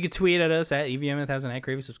 Remember, you can tweet at us at EVM1000 at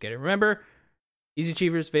CravySubscriber. Remember, Easy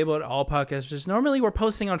Achievers available at all podcasters. Normally, we're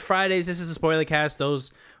posting on Fridays. This is a spoiler cast.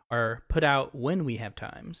 Those are put out when we have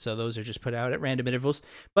time. So those are just put out at random intervals.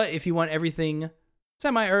 But if you want everything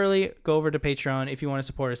semi-early, go over to Patreon. If you want to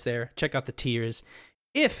support us there, check out the tiers.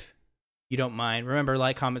 If you don't mind, remember,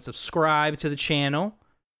 like, comment, subscribe to the channel.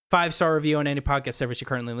 5-star review on any podcast service you're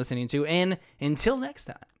currently listening to. And until next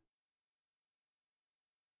time,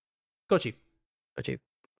 go Chief. Go Chief.